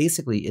them, but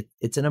basically,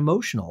 it's an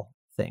emotional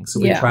thing. So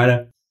we try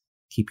to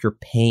keep your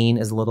pain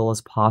as little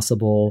as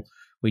possible.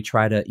 We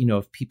try to,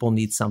 if people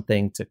need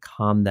something to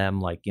calm them,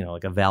 like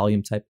a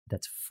Valium type,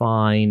 that's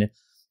fine.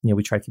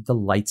 We try to keep the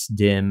lights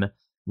dim.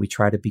 We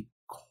try to be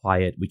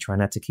quiet. We try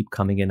not to keep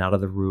coming in and out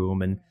of the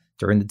room. And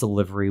during the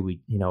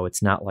delivery,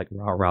 it's not like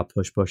rah, rah,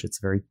 push, push. It's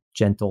very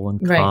gentle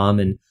and calm.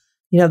 And,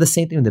 the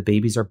same thing when the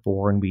babies are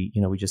born, we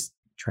just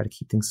try to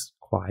keep things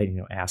quiet,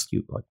 ask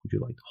you, like, would you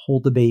like to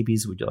hold the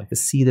babies? Would you like to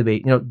see the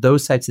baby?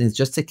 Those types of things,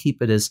 just to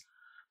keep it as,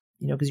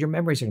 because your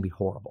memories are going to be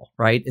horrible,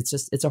 right?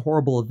 It's a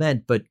horrible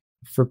event, but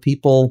for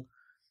people,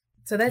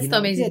 so that's the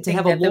amazing thing,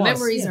 that the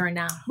memories are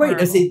not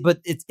horrible. Right. But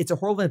it's a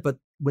horrible event. But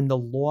when the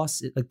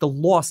loss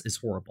is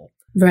horrible,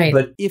 right?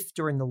 But if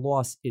during the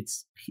loss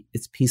it's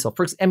peaceful.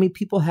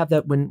 People have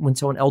that when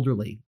someone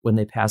elderly, when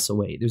they pass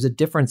away, there's a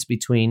difference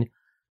between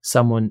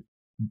someone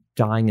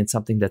dying in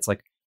something that's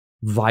like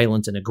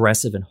violent and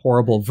aggressive and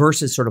horrible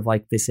versus sort of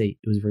like they say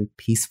it was very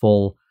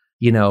peaceful,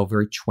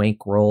 very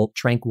tranquil,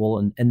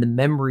 and the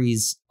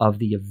memories of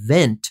the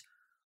event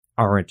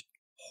aren't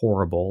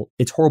horrible.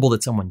 It's horrible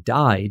that someone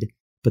died,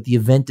 but the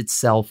event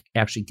itself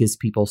actually gives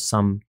people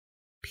some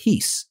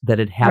peace that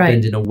it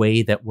happened in a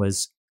way that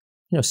was,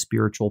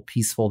 spiritual,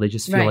 peaceful. They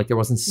just feel like there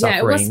wasn't suffering.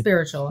 Yeah, it was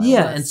spiritual.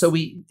 And so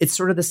it's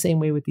sort of the same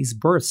way with these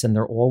births, and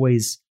they're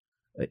always,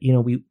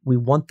 we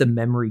want the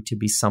memory to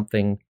be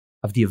something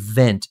of the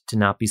event, to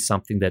not be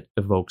something that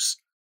evokes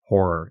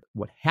horror.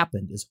 What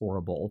happened is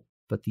horrible,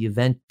 but the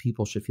event,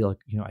 people should feel like,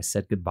 I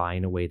said goodbye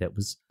in a way that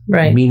was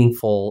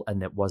meaningful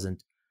and that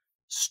wasn't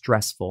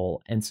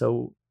stressful. And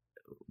so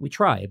we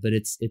try, but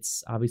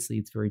it's obviously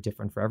it's very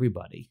different for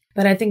everybody.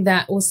 But I think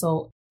that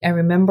also, I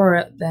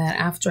remember that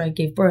after I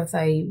gave birth,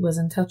 I was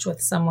in touch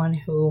with someone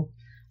who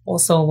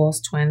also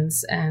lost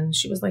twins, and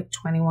she was like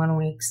 21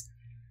 weeks.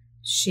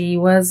 She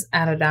was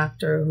at a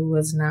doctor who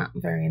was not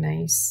very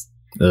nice.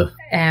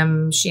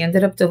 She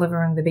ended up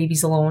delivering the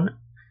babies alone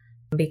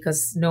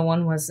because no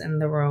one was in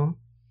the room.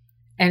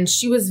 And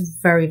she was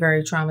very,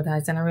 very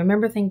traumatized. And I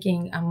remember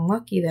thinking, I'm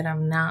lucky that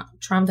I'm not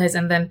traumatized.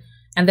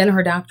 And then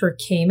her doctor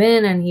came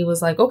in and he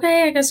was like,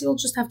 okay, I guess you'll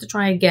just have to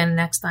try again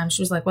next time.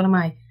 She was like, what am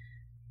I,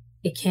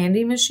 a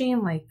candy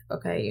machine? Like,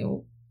 okay,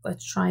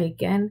 let's try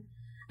again.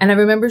 And I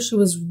remember she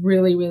was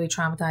really, really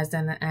traumatized.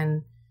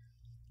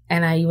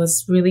 And I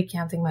was really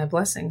counting my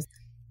blessings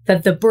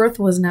that the birth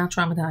was not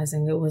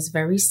traumatizing. It was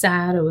very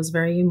sad. It was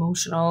very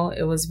emotional.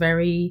 It was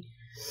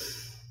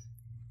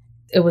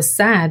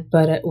sad,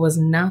 but it was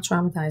not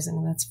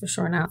traumatizing. That's for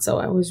sure not. So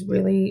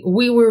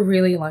we were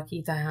really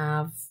lucky to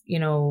have,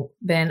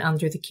 been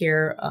under the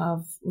care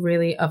of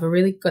a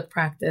really good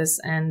practice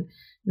and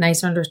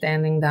nice,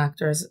 understanding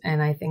doctors.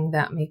 And I think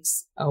that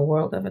makes a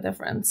world of a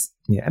difference.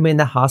 Yeah. I mean,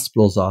 the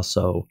hospitals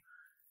also,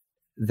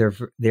 they're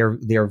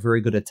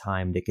very good at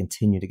time. They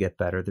continue to get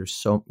better. There's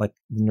so, like,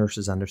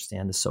 nurses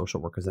understand, the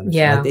social workers understand.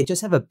 Yeah. Like, they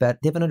just have they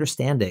have an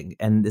understanding.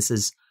 And this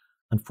is,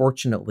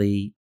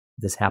 unfortunately,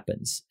 this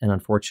happens. And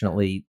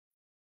unfortunately,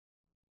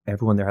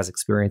 everyone there has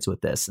experience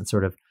with this and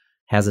sort of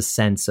has a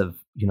sense of,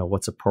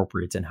 what's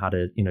appropriate and how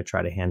to,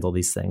 try to handle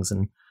these things.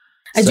 And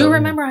I do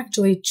remember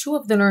actually 2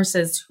 of the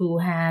nurses who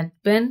had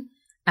been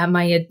at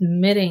my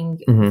admitting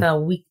the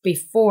week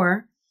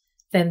before,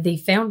 then they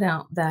found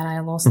out that I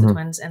lost the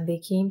twins, and they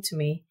came to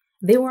me.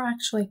 They were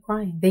actually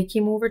crying. They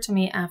came over to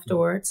me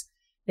afterwards.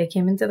 They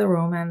came into the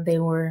room and they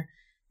were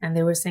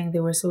saying they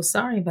were so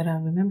sorry. But I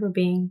remember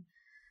being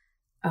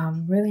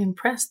really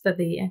impressed that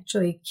they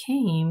actually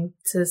came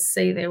to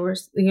say they were,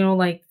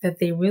 like, that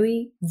they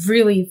really,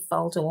 really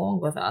felt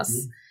along with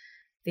us.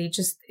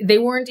 They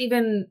weren't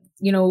even,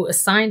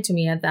 assigned to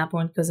me at that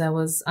point because I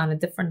was on a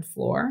different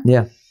floor.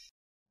 Yeah.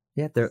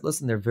 Yeah.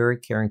 They're very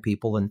caring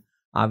people. And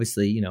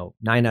obviously,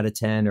 9 out of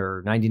 10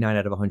 or 99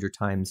 out of 100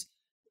 times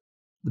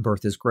the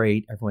birth is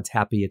great. Everyone's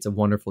happy. It's a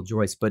wonderful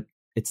choice, but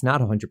it's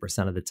not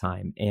 100% of the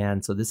time.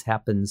 And so this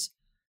happens,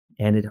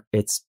 and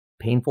it's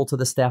painful to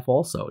the staff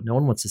also. No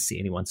one wants to see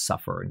anyone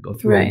suffer and go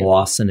through a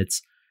loss, and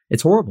it's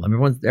horrible. I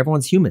mean,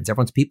 everyone's humans,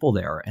 everyone's people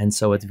there. And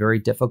so it's very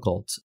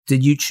difficult.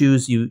 Did you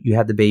choose, you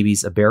had the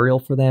babies, a burial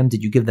for them?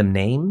 Did you give them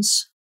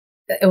names?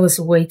 It was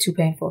way too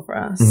painful for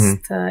us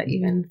to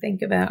even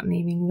think about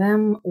naming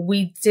them.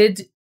 We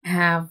did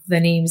have the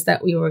names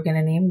that we were going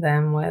to name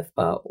them with,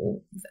 but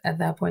at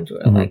that point we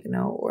were like,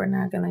 no, we're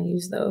not going to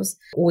use those.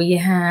 We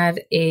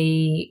had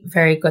a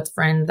very good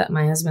friend that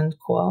my husband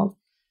called,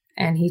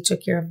 and he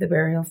took care of the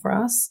burial for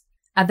us.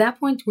 At that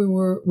point, we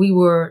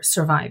were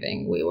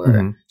surviving. We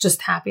were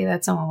just happy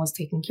that someone was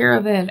taking care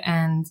of it.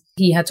 And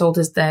he had told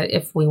us that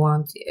if we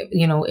want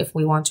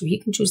to, he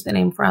can choose the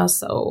name for us.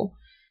 So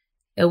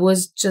it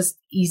was just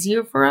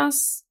easier for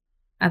us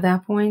at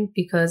that point,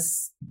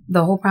 because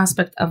the whole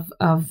prospect of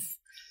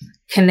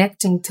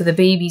connecting to the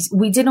babies,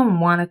 we didn't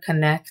want to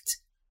connect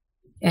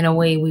in a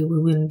way we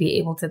wouldn't be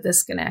able to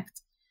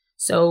disconnect.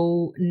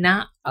 So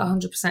not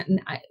 100%.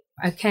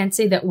 I can't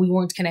say that we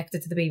weren't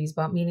connected to the babies,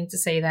 but meaning to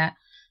say that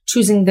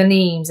choosing the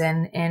names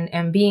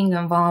and being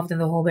involved in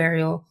the whole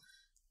burial,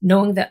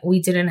 knowing that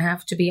we didn't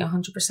have to be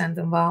 100%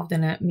 involved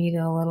in it, made it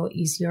a little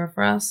easier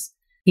for us,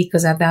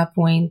 because at that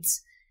point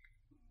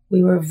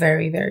we were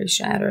very, very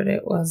shattered.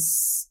 It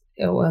was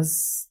a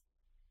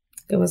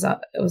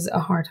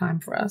hard time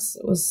for us.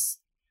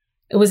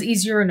 It was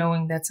easier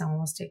knowing that someone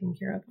was taking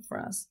care of it for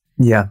us.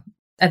 Yeah.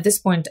 At this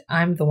point,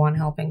 I'm the one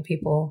helping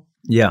people.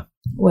 Yeah.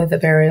 With the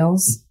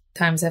burials.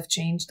 Times have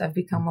changed. I've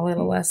become a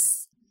little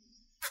less,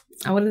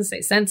 I wouldn't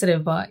say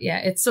sensitive, but yeah,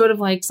 it's sort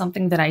of like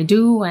something that I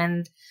do,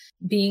 and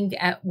being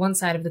at one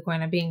side of the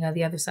coin and being at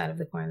the other side of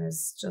the coin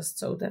is just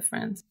so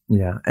different.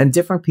 Yeah. And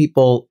different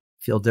people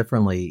feel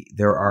differently.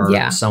 There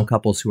are some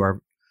couples who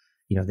are,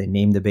 they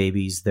name the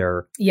babies. They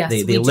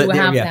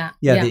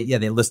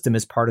list them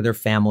as part of their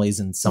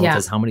families, and someone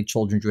says, how many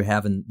children do you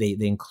have? And they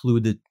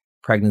include the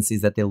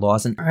pregnancies that they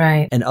lost.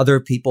 And other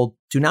people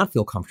do not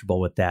feel comfortable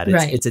with that.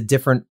 It's a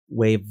different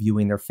way of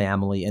viewing their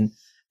family. And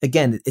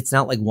again, it's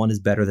not like one is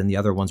better than the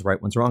other, one's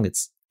right, one's wrong.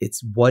 It's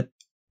what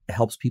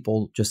helps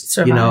people just,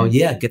 survive.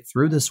 Get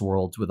through this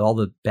world with all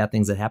the bad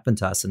things that happen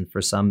to us. And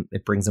for some,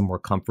 it brings them more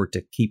comfort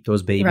to keep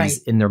those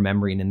babies in their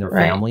memory and in their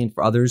family. And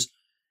for others,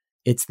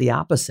 it's the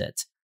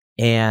opposite.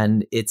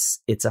 And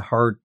it's a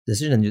hard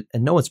decision,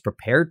 and no one's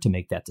prepared to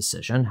make that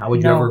decision. How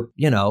would you ever,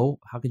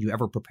 how could you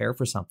ever prepare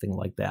for something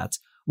like that?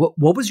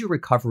 What was your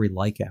recovery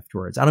like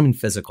afterwards? I don't mean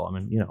physical. I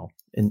mean,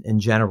 in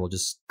general,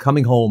 just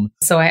coming home.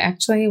 So I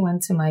actually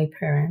went to my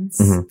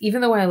parents.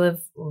 Even though I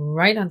live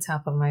right on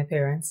top of my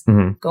parents,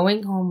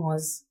 going home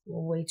was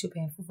way too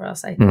painful for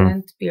us. I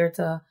couldn't bear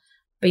to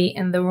be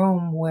in the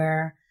room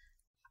where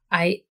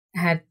I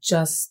had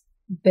just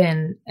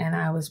been and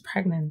I was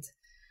pregnant.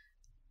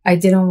 I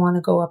didn't want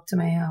to go up to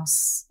my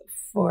house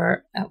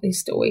for at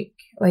least a week.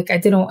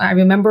 I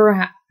remember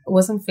I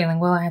wasn't feeling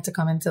well. I had to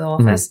come into the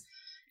office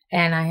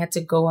and I had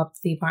to go up to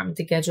the apartment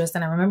to get dressed.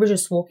 And I remember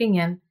just walking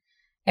in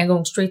and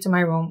going straight to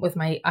my room with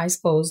my eyes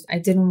closed. I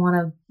didn't want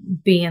to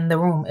be in the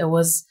room. It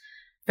was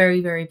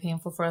very, very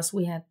painful for us.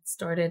 We had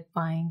started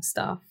buying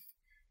stuff.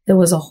 There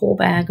was a whole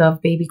bag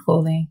of baby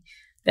clothing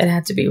that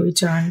had to be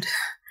returned.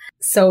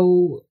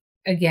 So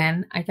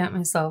again, I got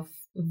myself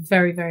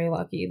very, very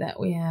lucky that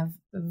we have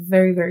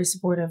very, very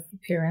supportive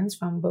parents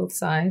from both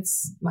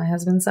sides, my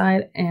husband's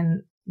side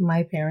and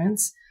my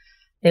parents.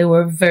 They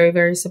were very,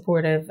 very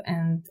supportive.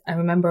 And I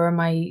remember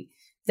my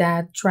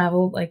dad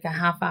traveled like a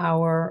half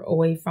hour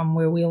away from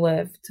where we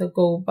live to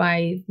go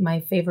buy my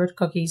favorite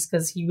cookies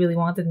because he really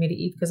wanted me to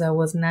eat because I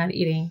was not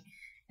eating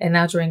and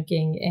not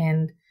drinking.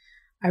 And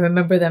I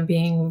remember them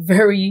being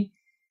very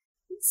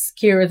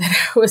scared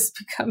that I was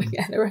becoming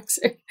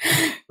anorexic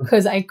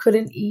because I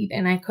couldn't eat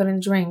and I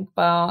couldn't drink.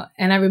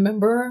 And I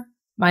remember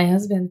my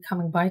husband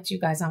coming by to you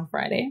guys on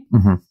Friday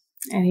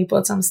And he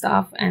put some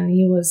stuff, and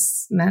he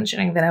was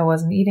mentioning that I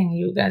wasn't eating.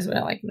 You guys were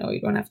like, no, you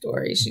don't have to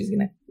worry.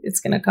 It's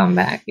gonna come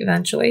back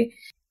eventually.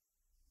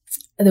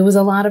 There was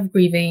a lot of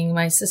grieving.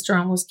 My sister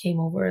almost came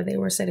over. They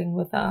were sitting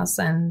with us,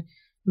 and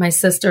my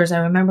sisters, I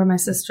remember my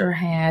sister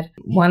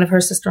one of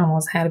her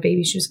sister-in-laws had a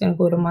baby. She was going to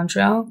go to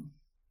Montreal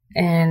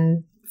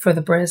and for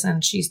the bris,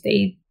 and she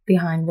stayed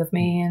behind with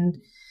me. And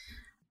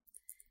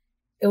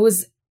it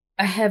was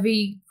a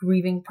heavy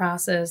grieving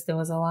process. There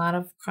was a lot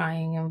of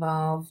crying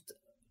involved,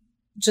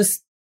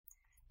 just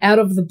out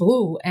of the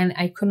blue. And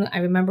I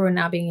remember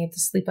not being able to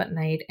sleep at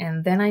night.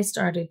 And then I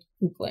started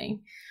Googling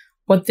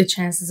what the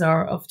chances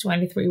are of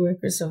 23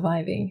 workers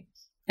surviving.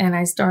 And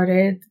I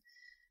started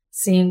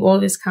seeing all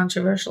this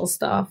controversial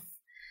stuff,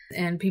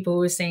 and people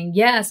were saying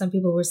yes, and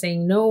people were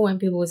saying no,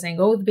 and people were saying,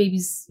 oh, the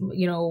babies,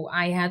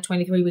 I had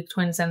 23-week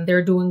twins and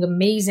they're doing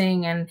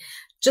amazing. And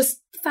just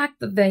the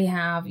fact that they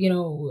have,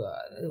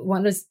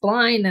 one is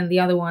blind and the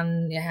other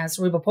one has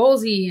cerebral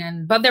palsy,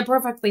 but they're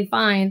perfectly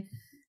fine.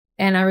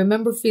 And I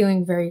remember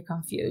feeling very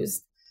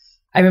confused.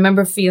 I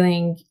remember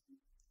feeling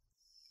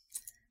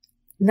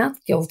not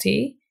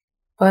guilty,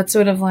 but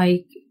sort of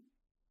like,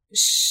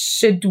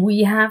 should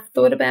we have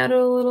thought about it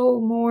a little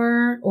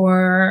more?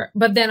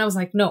 But then I was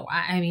like, no,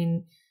 I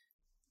mean,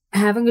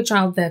 having a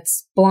child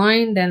that's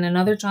blind and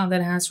another child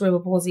that has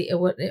cerebral palsy,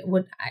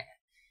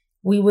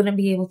 we wouldn't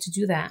be able to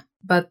do that.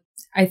 But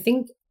I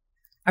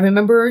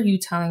remember you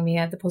telling me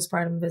at the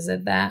postpartum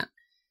visit that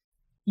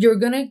you're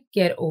going to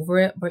get over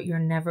it, but you're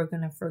never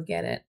going to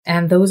forget it.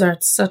 And those are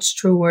such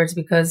true words,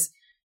 because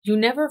you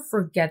never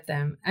forget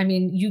them. I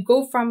mean, you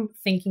go from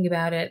thinking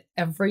about it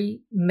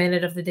every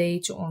minute of the day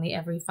to only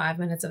every 5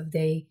 minutes of the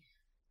day.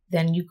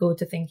 Then you go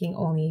to thinking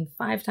only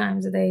 5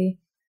 times a day.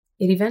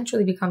 It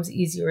eventually becomes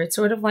easier. It's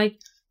sort of like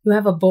you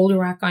have a boulder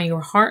rock on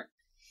your heart.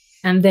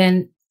 And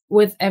then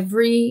with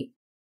every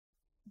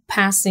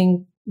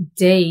passing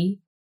day,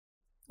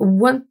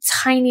 one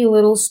tiny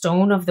little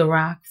stone of the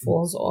rock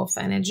falls off,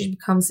 and it just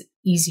becomes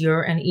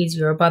easier and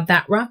easier. But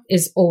that rock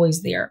is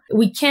always there.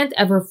 We can't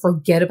ever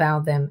forget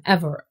about them,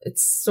 ever.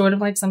 It's sort of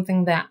like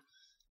something that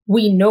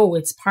we know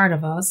it's part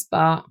of us,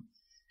 but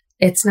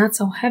it's not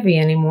so heavy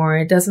anymore.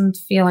 It doesn't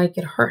feel like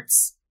it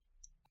hurts.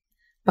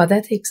 But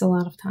that takes a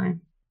lot of time.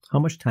 How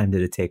much time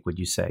did it take, would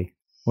you say?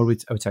 What are we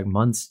talking,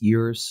 months,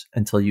 years,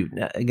 until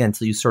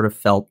you sort of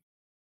felt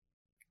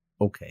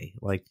okay?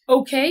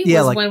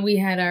 When we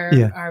had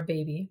our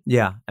baby.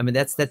 Yeah. I mean,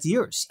 that's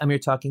years. I mean, you're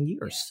talking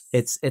years.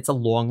 Yes. It's a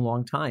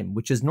long time,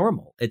 which is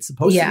normal. It's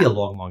supposed to be a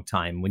long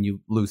time when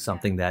you lose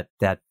something that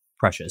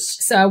precious.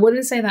 So I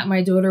wouldn't say that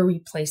my daughter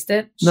replaced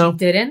it. She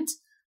didn't,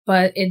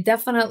 but it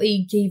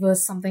definitely gave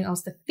us something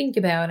else to think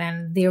about.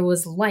 And there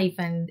was life,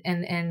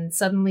 and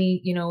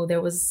suddenly,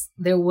 there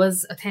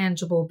was a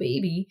tangible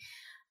baby.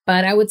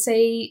 But I would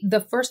say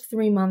the first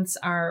 3 months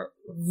are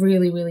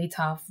really, really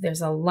tough. There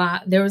was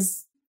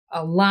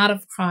a lot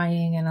of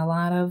crying and a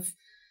lot of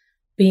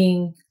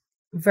being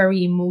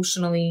very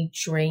emotionally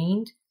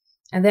drained.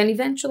 And then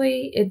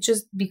eventually it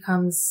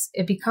becomes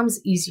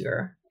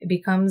easier. It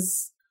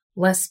becomes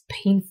less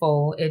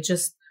painful. It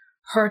just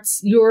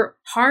hurts. Your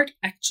heart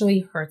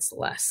actually hurts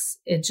less.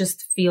 It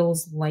just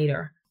feels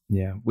lighter.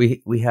 Yeah.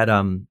 We had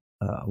a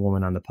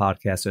woman on the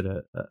podcast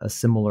at a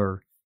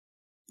similar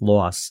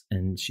loss,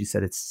 and she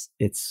said it's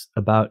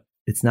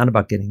not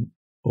about getting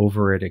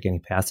over it or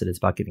getting past it. It's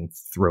about getting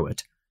through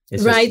it.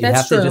 It's right. Just, you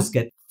have true. to just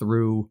get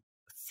through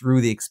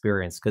the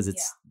experience, because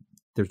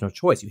there's no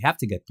choice. You have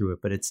to get through it,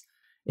 but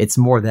it's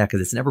more that,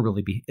 because it's never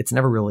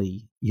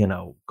really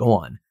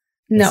gone.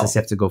 No. It's just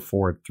you have to go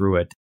forward through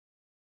it.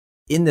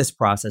 In this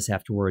process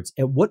afterwards,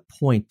 at what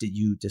point did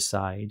you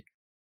decide,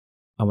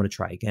 I want to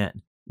try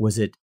again? Was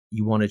it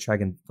you want to try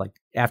again like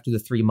after the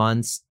 3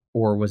 months,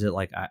 or was it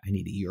like I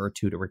need a year or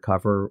two to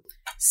recover?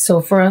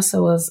 So for us,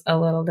 it was a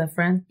little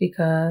different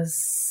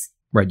because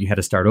you had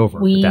to start over.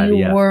 We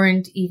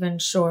weren't even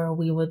sure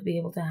we would be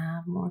able to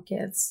have more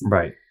kids.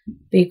 Right.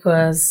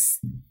 Because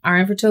our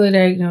infertility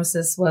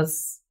diagnosis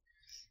was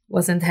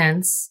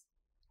intense.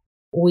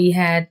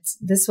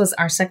 This was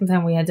our second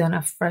time we had done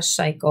a fresh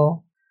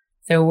cycle.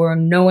 There were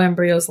no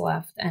embryos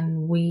left,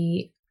 and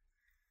we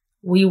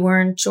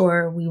weren't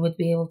sure we would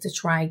be able to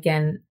try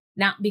again,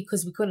 not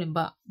because we couldn't,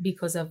 but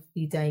because of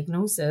the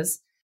diagnosis.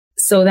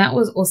 So that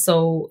was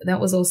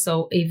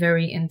also a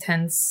very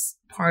intense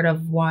part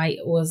of why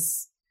it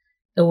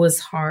was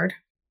hard.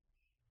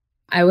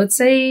 I would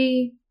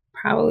say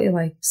probably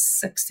like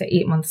 6 to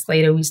 8 months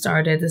later, we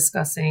started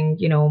discussing,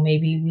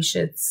 maybe we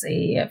should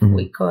see if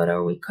we could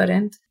or we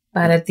couldn't.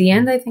 But at the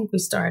end, I think we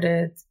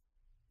started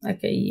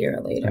like a year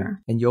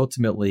later. And you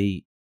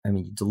ultimately,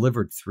 you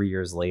delivered 3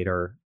 years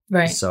later.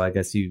 Right. So I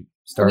guess you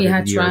started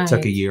a year. It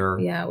took a year.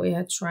 Yeah, we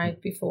had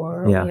tried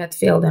before. Yeah. We had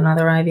failed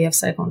another IVF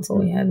cycle until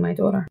we had my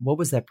daughter. What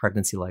was that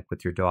pregnancy like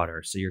with your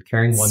daughter? So you're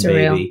carrying one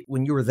Surreal. baby.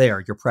 When you were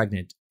there, you're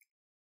pregnant.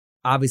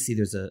 Obviously,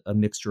 there's a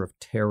mixture of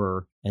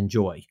terror and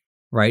joy,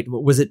 right?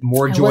 Was it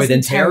more joy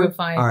than terror?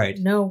 Terrified. All right.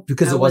 No.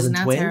 Because it wasn't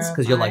twins?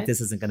 Because you're like,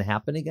 this isn't going to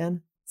happen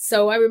again?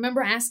 So I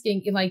remember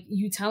asking, like,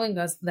 you telling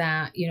us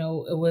that, you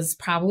know, it was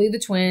probably the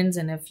twins.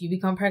 And if you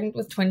become pregnant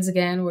with twins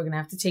again, we're going to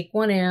have to take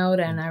one out.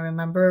 And I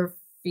remember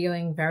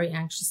feeling very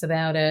anxious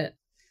about it,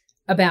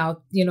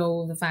 about, you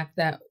know, the fact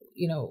that,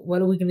 you know,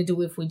 what are we going to do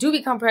if we do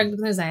become pregnant with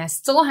twins? I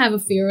still have a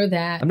fear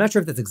that. I'm not sure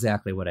if that's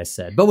exactly what I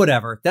said, but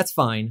whatever. That's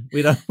fine.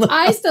 We don't.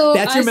 That's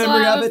your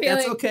memory of it.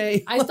 That's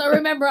okay. I still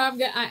remember.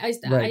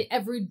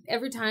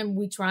 Every time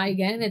we try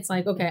again, it's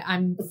like, okay,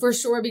 I'm for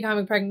sure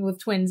becoming pregnant with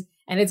twins,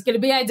 and it's going to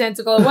be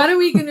identical. What are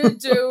we going to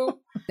do?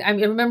 I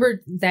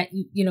remember that,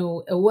 you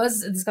know, it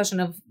was a discussion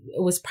of,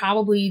 it was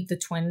probably the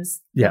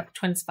twins,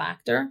 twins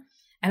factor.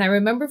 And I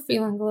remember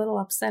feeling a little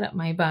upset at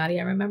my body.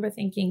 I remember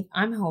thinking,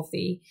 I'm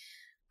healthy.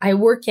 I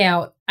work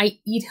out, I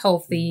eat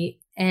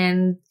healthy,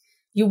 and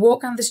you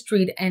walk on the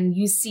street and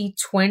you see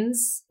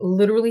twins,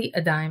 literally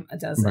a dime a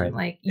dozen. Right.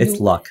 Like it's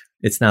luck.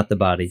 It's not the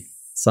body.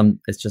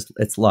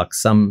 It's luck.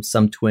 Some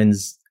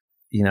twins,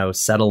 you know,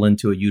 settle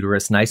into a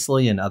uterus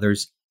nicely and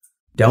others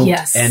don't.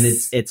 Yes. And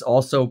it's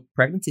also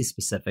pregnancy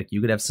specific.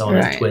 You could have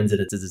someone has twins and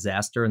it's a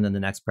disaster, and then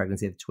the next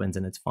pregnancy have twins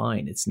and it's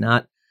fine.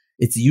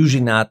 It's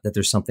usually not that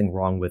there's something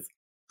wrong with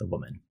the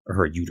woman or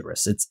her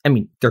uterus.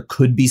 There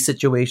could be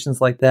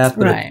situations like that,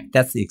 but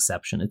that's the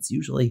exception. It's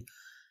usually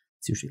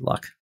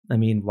luck. I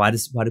mean, why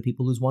do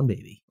people lose one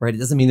baby? Right? It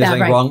doesn't mean there's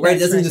something wrong. Right? It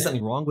doesn't mean there's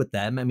something wrong with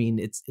them. I mean,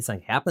 it's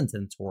something happens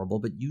and it's horrible,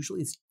 but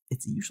usually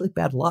it's usually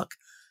bad luck.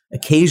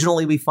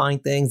 Occasionally we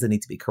find things that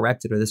need to be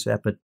corrected or this or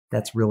that, but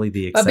that's really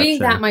the exception. But being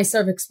that my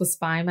cervix was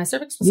fine, my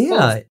cervix was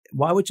closed.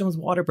 Why would someone's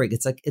water break?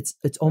 It's like it's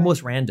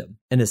almost random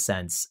in a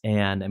sense,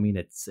 and I mean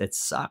it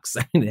sucks.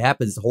 I mean it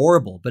happens, it's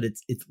horrible, but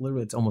it's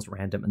literally almost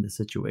random in this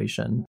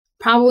situation.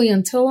 Probably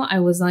until I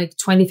was like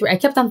 23, I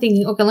kept on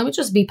thinking, okay, let me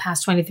just be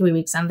past 23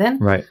 weeks, and then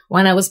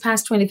when I was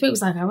past 23, it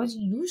was like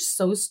you're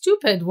so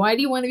stupid. Why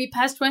do you want to be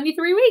past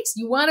 23 weeks?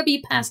 You want to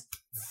be past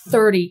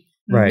 30.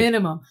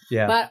 Minimum.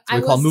 Yeah. But so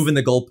we call moving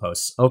the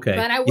goalposts. Okay.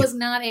 But I was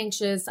not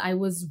anxious. I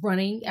was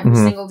running every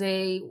single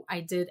day. I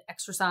did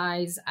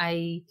exercise.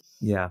 I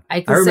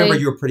remember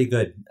you were pretty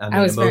good.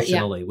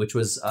 Emotionally, which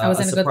was a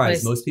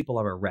surprise. Most people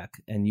are a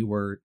wreck, and you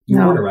weren't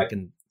a wreck,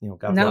 and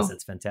God bless.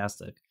 It's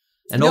fantastic.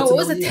 And it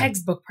was a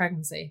textbook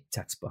pregnancy.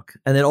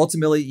 And then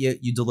ultimately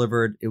you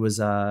delivered. It was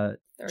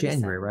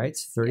January, right?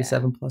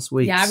 37 plus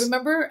weeks. Yeah,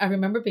 I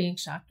remember being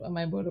shocked when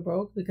my water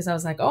broke, because I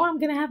was like, oh, I'm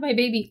going to have my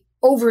baby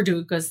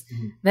overdue, because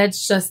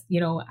that's just,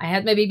 I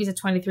had my babies at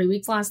 23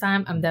 weeks last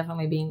time. I'm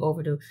definitely being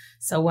overdue.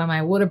 So when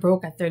my water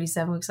broke at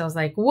 37 weeks, I was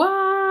like,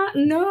 what?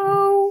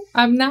 No,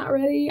 I'm not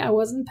ready. I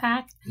wasn't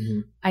packed.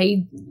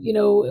 It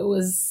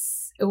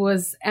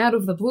was out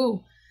of the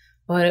blue,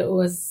 but it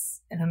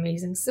was an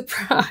amazing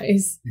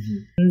surprise.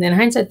 And then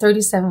hindsight,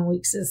 37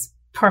 weeks is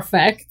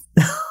perfect.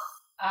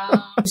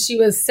 She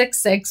was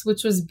 6'6",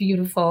 which was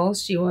beautiful.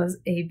 She was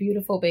a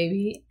beautiful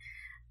baby.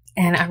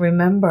 And I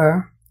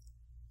remember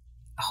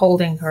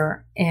holding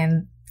her,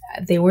 and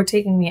they were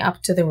taking me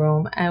up to the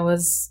room. I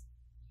was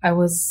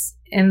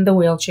in the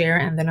wheelchair,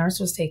 and the nurse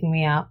was taking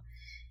me up,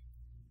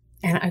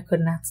 and I could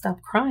not stop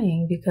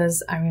crying,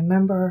 because I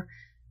remember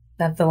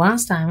that the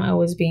last time I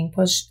was being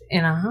pushed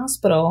in a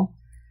hospital,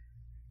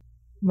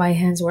 my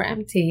hands were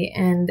empty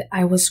and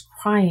I was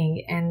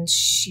crying, and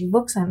she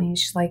looks at me and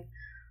she's like,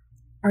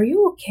 are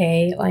you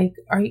okay? Like,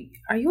 are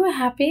you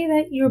happy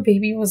that your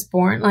baby was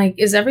born? Like,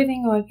 is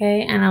everything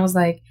okay? And I was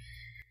like,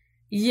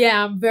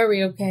 yeah, I'm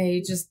very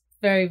okay. Just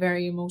very,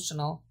 very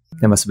emotional.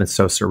 That must have been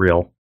so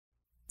surreal.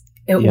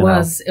 It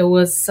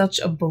was such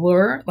a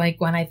blur.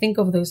 Like, when I think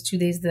of those 2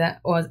 days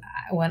that was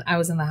when I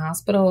was in the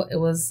hospital,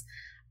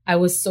 I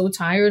was so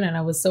tired and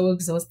I was so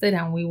exhausted,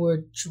 and we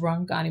were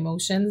drunk on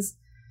emotions.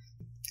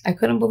 I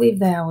couldn't believe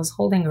that I was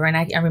holding her. And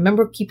I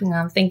remember keeping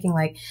on thinking,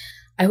 like,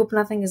 I hope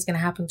nothing is going to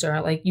happen to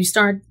her. Like, you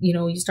start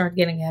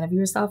getting ahead of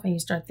yourself, and you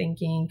start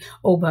thinking,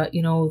 oh, but,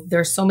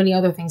 there's so many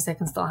other things that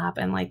can still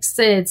happen, like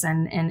SIDS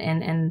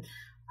and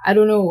I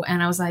don't know.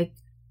 And I was like,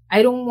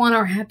 I don't want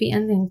our happy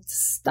ending to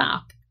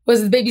stop.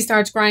 Because the baby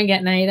starts crying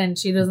at night and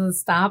she doesn't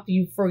stop.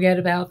 You forget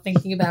about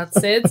thinking about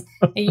SIDS,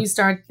 and you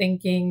start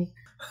thinking,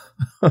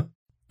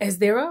 is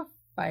there a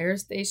fire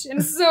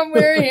station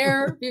somewhere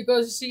here?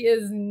 Because she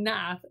is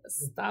not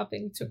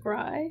stopping to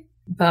cry.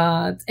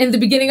 But in the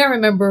beginning, I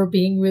remember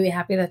being really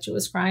happy that she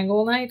was crying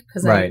all night,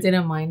 because I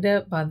didn't mind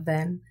it. But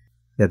then,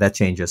 that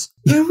changes.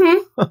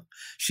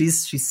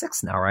 She's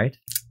 6 now, right?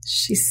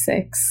 She's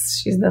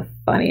 6. She's the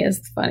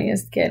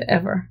funniest kid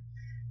ever.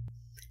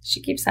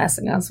 She keeps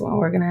asking us when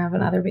we're gonna have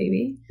another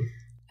baby,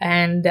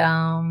 and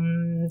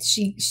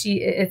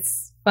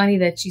it's funny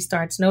that she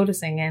starts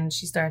noticing, and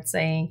she starts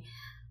saying,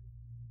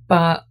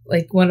 but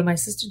like, one of my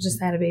sisters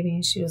just had a baby,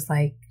 and she was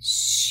like,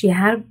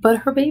 but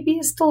her baby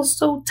is still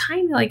so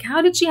tiny. Like,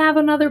 how did she have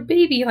another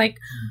baby? Like,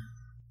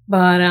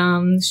 but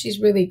she's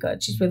really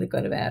good. She's really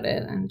good about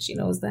it, and she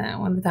knows that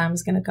when the time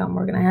is going to come,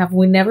 we're going to have.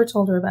 We never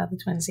told her about the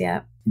twins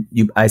yet.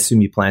 I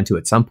assume you plan to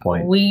at some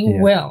point. We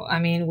will. I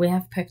mean, we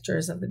have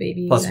pictures of the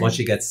baby. Plus, once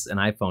she gets an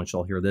iPhone,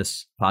 she'll hear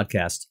this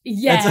podcast.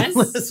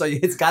 Yes. So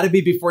it's got to be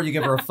before you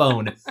give her a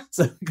phone.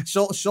 So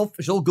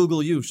she'll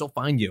Google you. She'll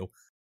find you.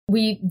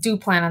 We do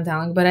plan on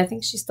telling, but I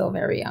think she's still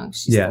very young.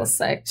 She's still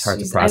sick. It's hard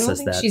to process I don't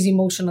think that. she's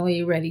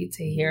emotionally ready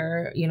to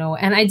hear,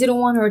 and I didn't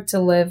want her to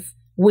live.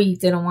 We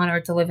didn't want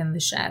her to live in the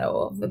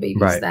shadow of the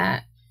babies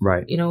that,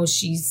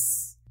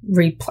 she's,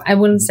 I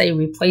wouldn't say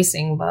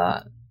replacing,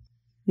 but.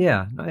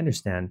 Yeah, I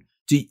understand.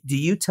 Do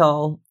you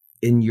tell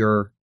in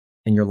your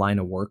line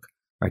of work,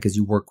 right? Because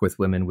you work with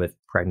women with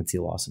pregnancy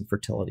loss and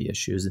fertility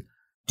issues.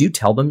 Do you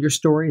tell them your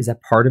story? Is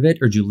that part of it?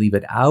 Or do you leave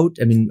it out?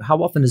 I mean, how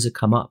often does it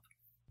come up?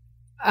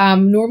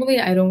 Normally,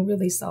 I don't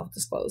really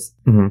self-disclose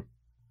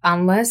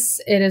unless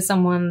it is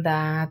someone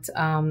that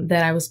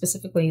I was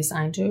specifically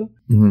assigned to,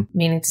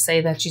 meaning to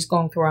say that she's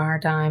going through a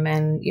hard time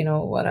and,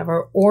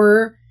 whatever,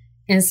 or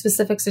in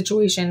specific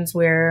situations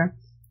where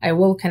I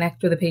will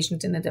connect with the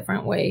patient in a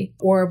different way,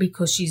 or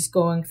because she's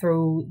going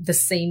through the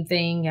same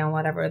thing and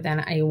whatever, then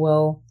I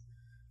will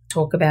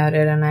talk about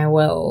it and I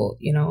will,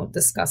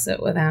 discuss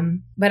it with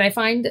them. But I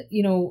find,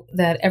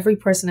 that every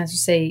person, as you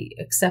say,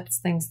 accepts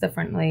things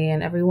differently,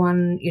 and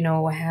everyone,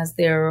 has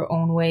their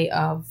own way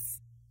of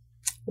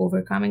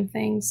overcoming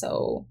things.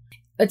 So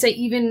let's say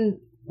even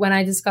when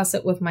I discuss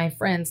it with my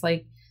friends,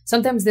 like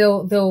sometimes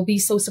they'll be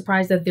so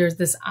surprised that there's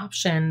this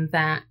option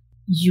that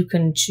you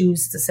can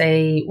choose to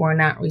say we're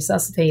not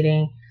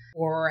resuscitating,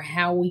 or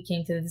how we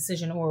came to the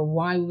decision, or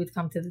why we would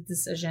come to the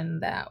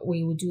decision that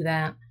we would do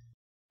that.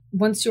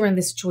 Once you're in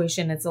this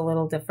situation, it's a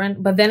little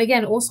different. But then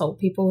again, also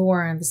people who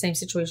are in the same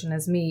situation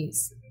as me,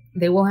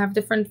 they will have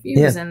different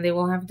views and they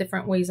will have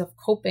different ways of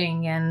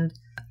coping. And,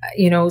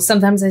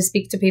 sometimes I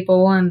speak to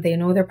people and they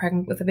know they're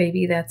pregnant with a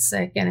baby that's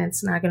sick and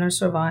it's not going to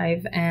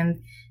survive,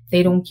 and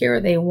they don't care.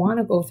 They want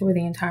to go through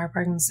the entire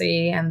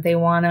pregnancy and they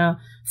want to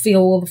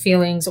feel all the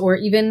feelings. Or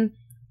even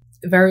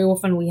very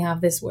often we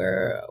have this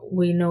where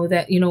we know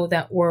that,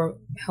 that we're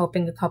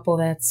helping a couple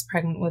that's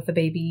pregnant with a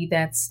baby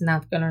that's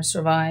not going to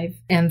survive.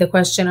 And the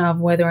question of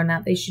whether or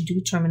not they should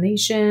do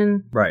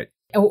termination. Right.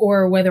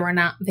 Or whether or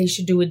not they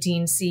should do a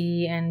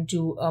D&C and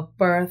do a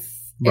birth.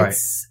 Right.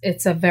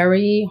 It's a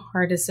very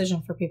hard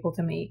decision for people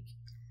to make.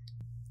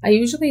 I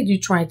usually do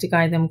try to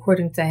guide them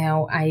according to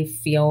how I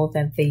feel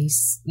that they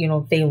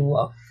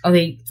look, or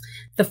the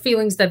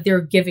feelings that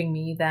they're giving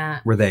me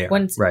that were there.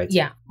 Right.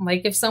 Yeah.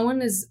 Like if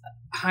someone is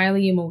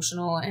highly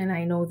emotional and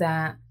I know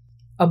that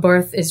a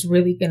birth is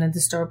really going to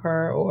disturb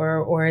her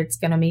or it's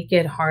going to make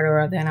it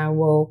harder, then I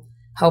will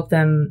help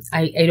them.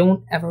 I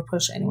don't ever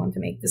push anyone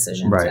to make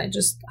decisions. Right. I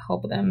just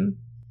help them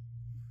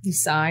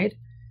decide.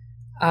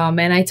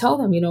 And I tell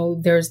them,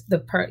 there's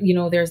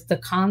there's the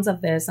cons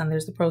of this and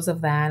there's the pros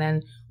of that.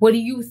 And what do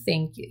you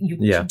think?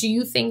 Do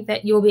you think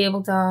that you'll be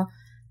able to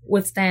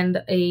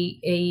withstand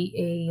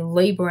a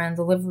labor and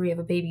delivery of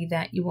a baby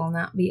that you will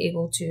not be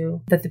able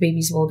to, that the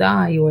babies will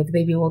die or the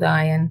baby will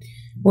die? And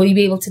will you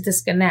be able to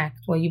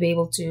disconnect? Will you be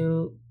able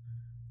to,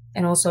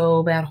 and also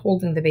about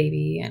holding the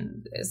baby?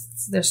 And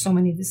there's so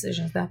many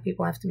decisions that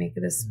people have to make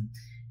this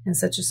in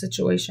such a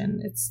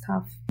situation. It's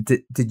tough.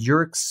 Did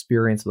your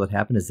experience with what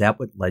happened, is that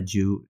what led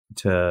you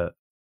to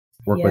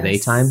work with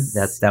A-Time?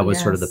 That was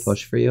sort of the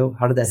push for you?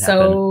 How did that happen?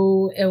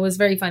 So it was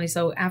very funny.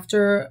 So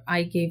after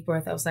I gave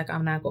birth, I was like,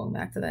 I'm not going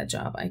back to that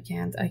job. I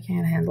can't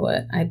handle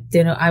it. I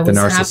was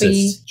the narcissist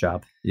happy.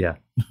 Job. Yeah.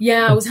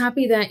 Yeah. I was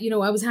happy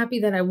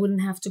that, I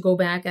wouldn't have to go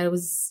back. I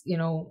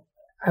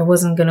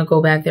wasn't going to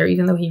go back there,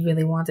 even though he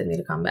really wanted me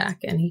to come back.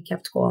 And he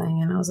kept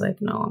calling and I was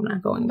like, no, I'm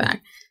not going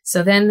back.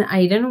 So then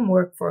I didn't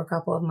work for a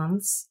couple of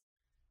months.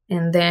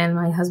 And then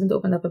my husband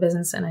opened up a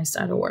business and I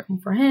started working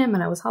for him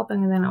and I was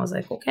helping. And then I was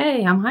like,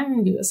 okay, I'm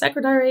hiring you a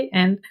secretary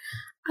and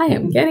I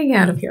am getting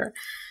out of here.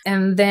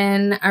 And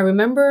then I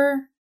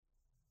remember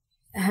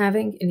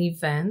having an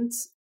event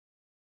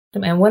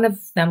and one of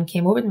them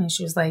came over to me and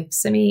she was like,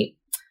 Simi,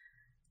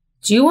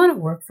 do you want to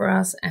work for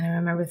us? And I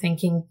remember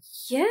thinking,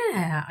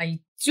 yeah,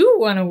 I do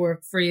want to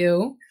work for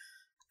you.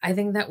 I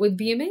think that would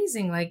be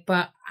amazing.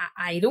 But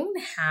I don't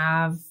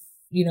have,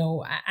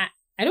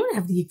 I don't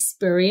have the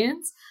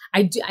experience.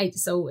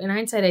 So in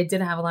hindsight, I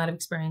did have a lot of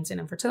experience in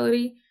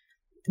infertility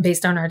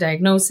based on our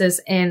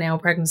diagnosis and now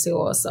pregnancy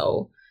loss.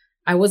 So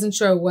I wasn't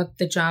sure what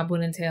the job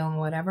would entail and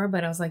whatever,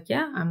 but I was like,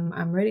 yeah,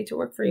 I'm ready to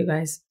work for you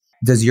guys.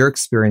 Does your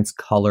experience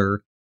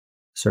color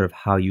sort of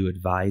how you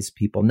advise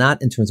people,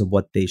 not in terms of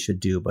what they should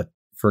do, but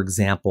for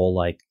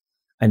example,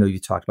 I know you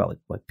talked about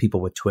like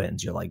people with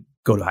twins, you're like,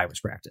 go to high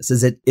risk practice.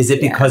 Is it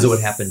because it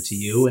would happen to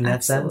you in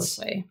that sense?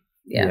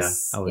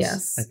 Yes. Yeah,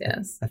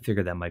 yes. I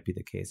figured that might be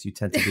the case. You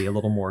tend to be a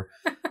little more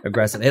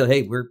aggressive.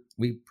 Hey,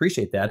 we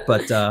appreciate that,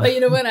 but but you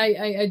know what?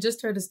 I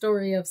just heard a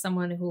story of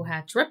someone who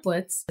had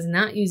triplets, was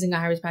not using a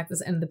high risk practice,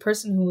 and the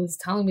person who was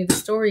telling me the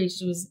story,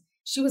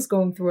 she was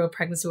going through a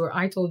pregnancy where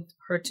I told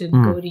her to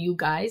go to you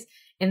guys.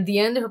 And the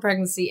end of her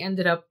pregnancy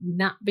ended up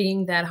not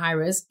being that high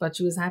risk, but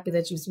she was happy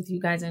that she was with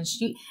you guys. And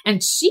she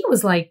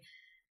was like,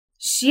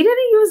 she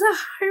didn't use a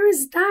high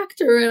risk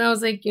doctor. And I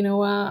was like,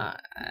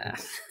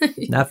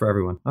 not for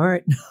everyone. All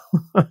right.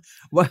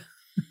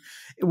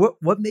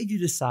 What made you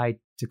decide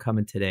to come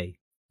in today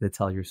to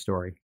tell your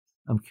story?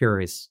 I'm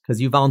curious because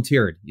you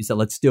volunteered. You said,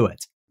 let's do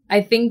it.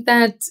 I think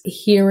that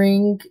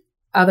hearing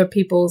other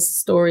people's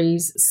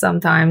stories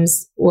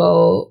sometimes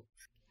will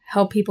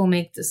help people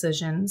make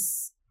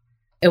decisions.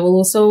 It will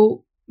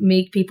also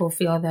make people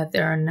feel that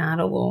they're not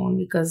alone,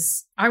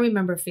 because I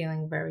remember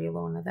feeling very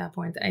alone at that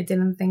point. I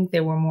didn't think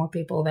there were more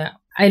people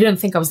I didn't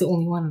think I was the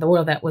only one in the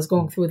world that was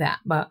going through that.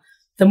 But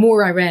the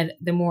more I read,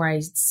 the more I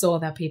saw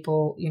that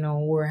people,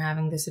 were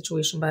having this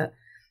situation. But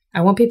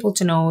I want people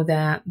to know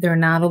that they're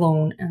not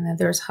alone and that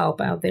there's help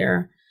out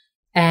there.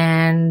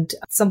 And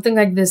something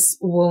like this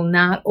will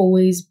not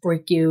always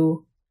break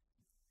you.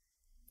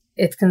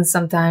 It can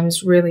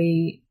sometimes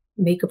really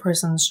make a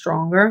person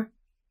stronger.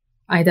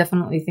 I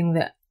definitely think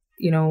that,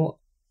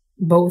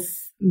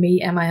 both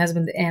me and my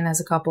husband and as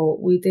a couple,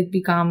 we did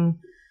become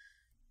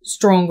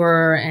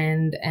stronger,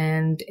 and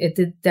it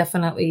did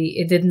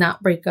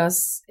not break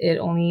us. It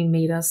only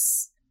made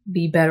us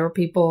be better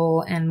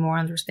people and more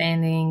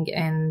understanding.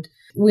 And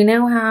we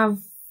now have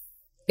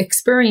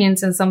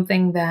experience in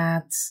something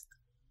that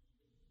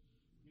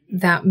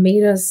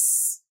made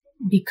us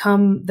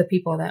become the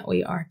people that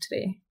we are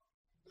today.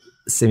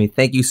 Simi,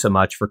 thank you so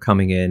much for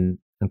coming in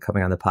and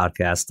coming on the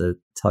podcast to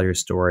tell your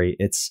story.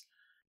 It's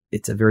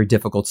a very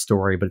difficult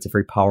story, but it's a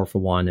very powerful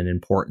one, an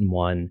important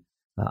one.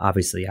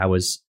 Obviously, I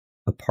was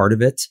a part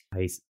of it.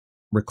 I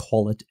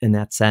recall it in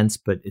that sense,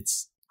 but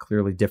it's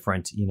clearly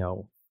different,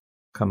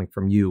 coming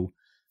from you,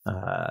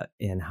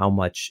 and how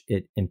much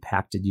it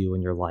impacted you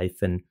in your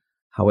life and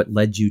how it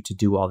led you to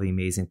do all the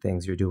amazing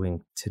things you're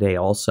doing today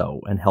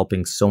also, and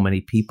helping so many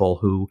people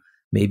who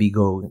maybe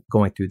going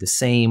through the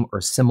same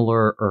or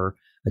similar or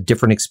a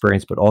different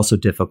experience, but also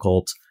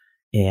difficult,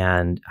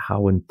 and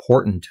how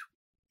important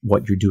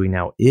what you're doing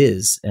now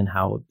is, and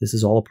how this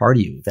is all a part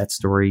of you. That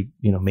story,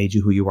 made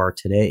you who you are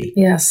today.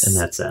 Yes. In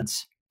that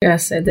sense.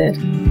 Yes, it did.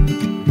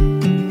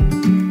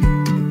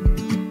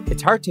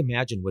 It's hard to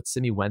imagine what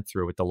Simi went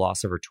through with the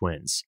loss of her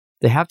twins.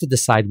 To have to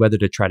decide whether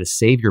to try to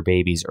save your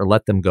babies or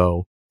let them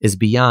go is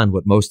beyond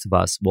what most of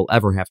us will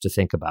ever have to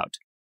think about.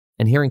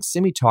 And hearing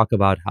Simi talk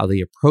about how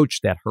they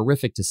approached that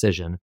horrific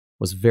decision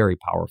was very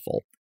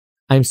powerful.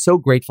 I am so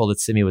grateful that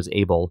Simi was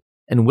able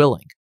and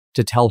willing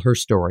to tell her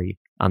story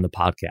on the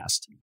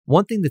podcast.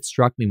 One thing that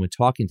struck me when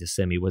talking to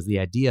Simi was the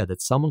idea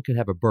that someone could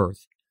have a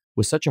birth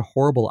with such a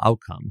horrible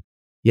outcome,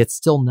 yet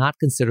still not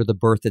consider the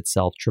birth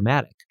itself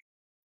traumatic.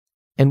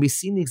 And we've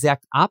seen the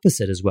exact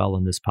opposite as well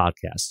in this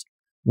podcast.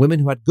 Women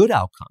who had good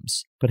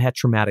outcomes, but had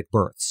traumatic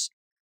births.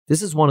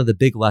 This is one of the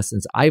big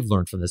lessons I've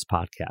learned from this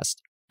podcast,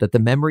 that the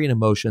memory and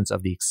emotions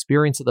of the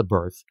experience of the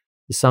birth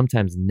is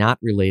sometimes not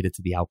related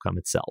to the outcome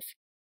itself.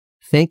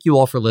 Thank you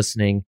all for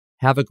listening.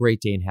 Have a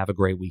great day and have a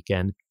great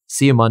weekend.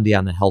 See you Monday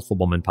on the Healthful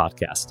Woman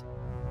Podcast.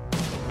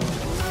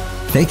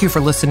 Thank you for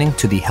listening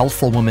to the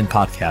Healthful Woman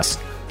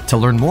Podcast. To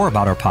learn more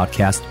about our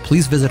podcast,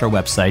 please visit our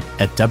website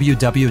at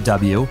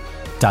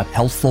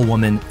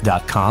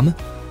www.healthfulwoman.com.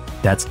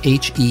 That's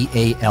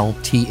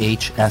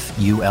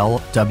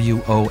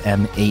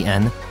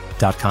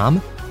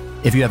HEALTHFULWOMAN.com.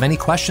 If you have any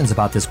questions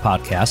about this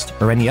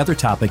podcast or any other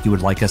topic you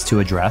would like us to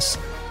address,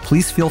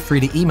 please feel free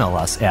to email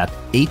us at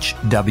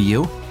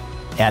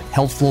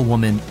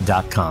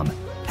hw@healthfulwoman.com.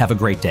 Have a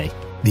great day.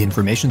 The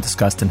information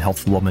discussed in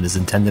Healthful Woman is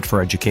intended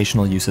for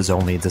educational uses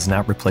only and does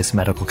not replace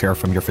medical care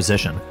from your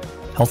physician.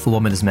 Healthful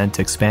Woman is meant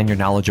to expand your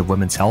knowledge of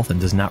women's health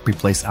and does not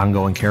replace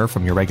ongoing care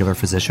from your regular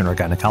physician or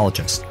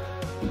gynecologist.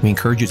 We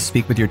encourage you to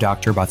speak with your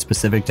doctor about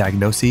specific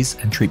diagnoses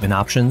and treatment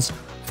options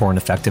for an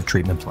effective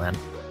treatment plan.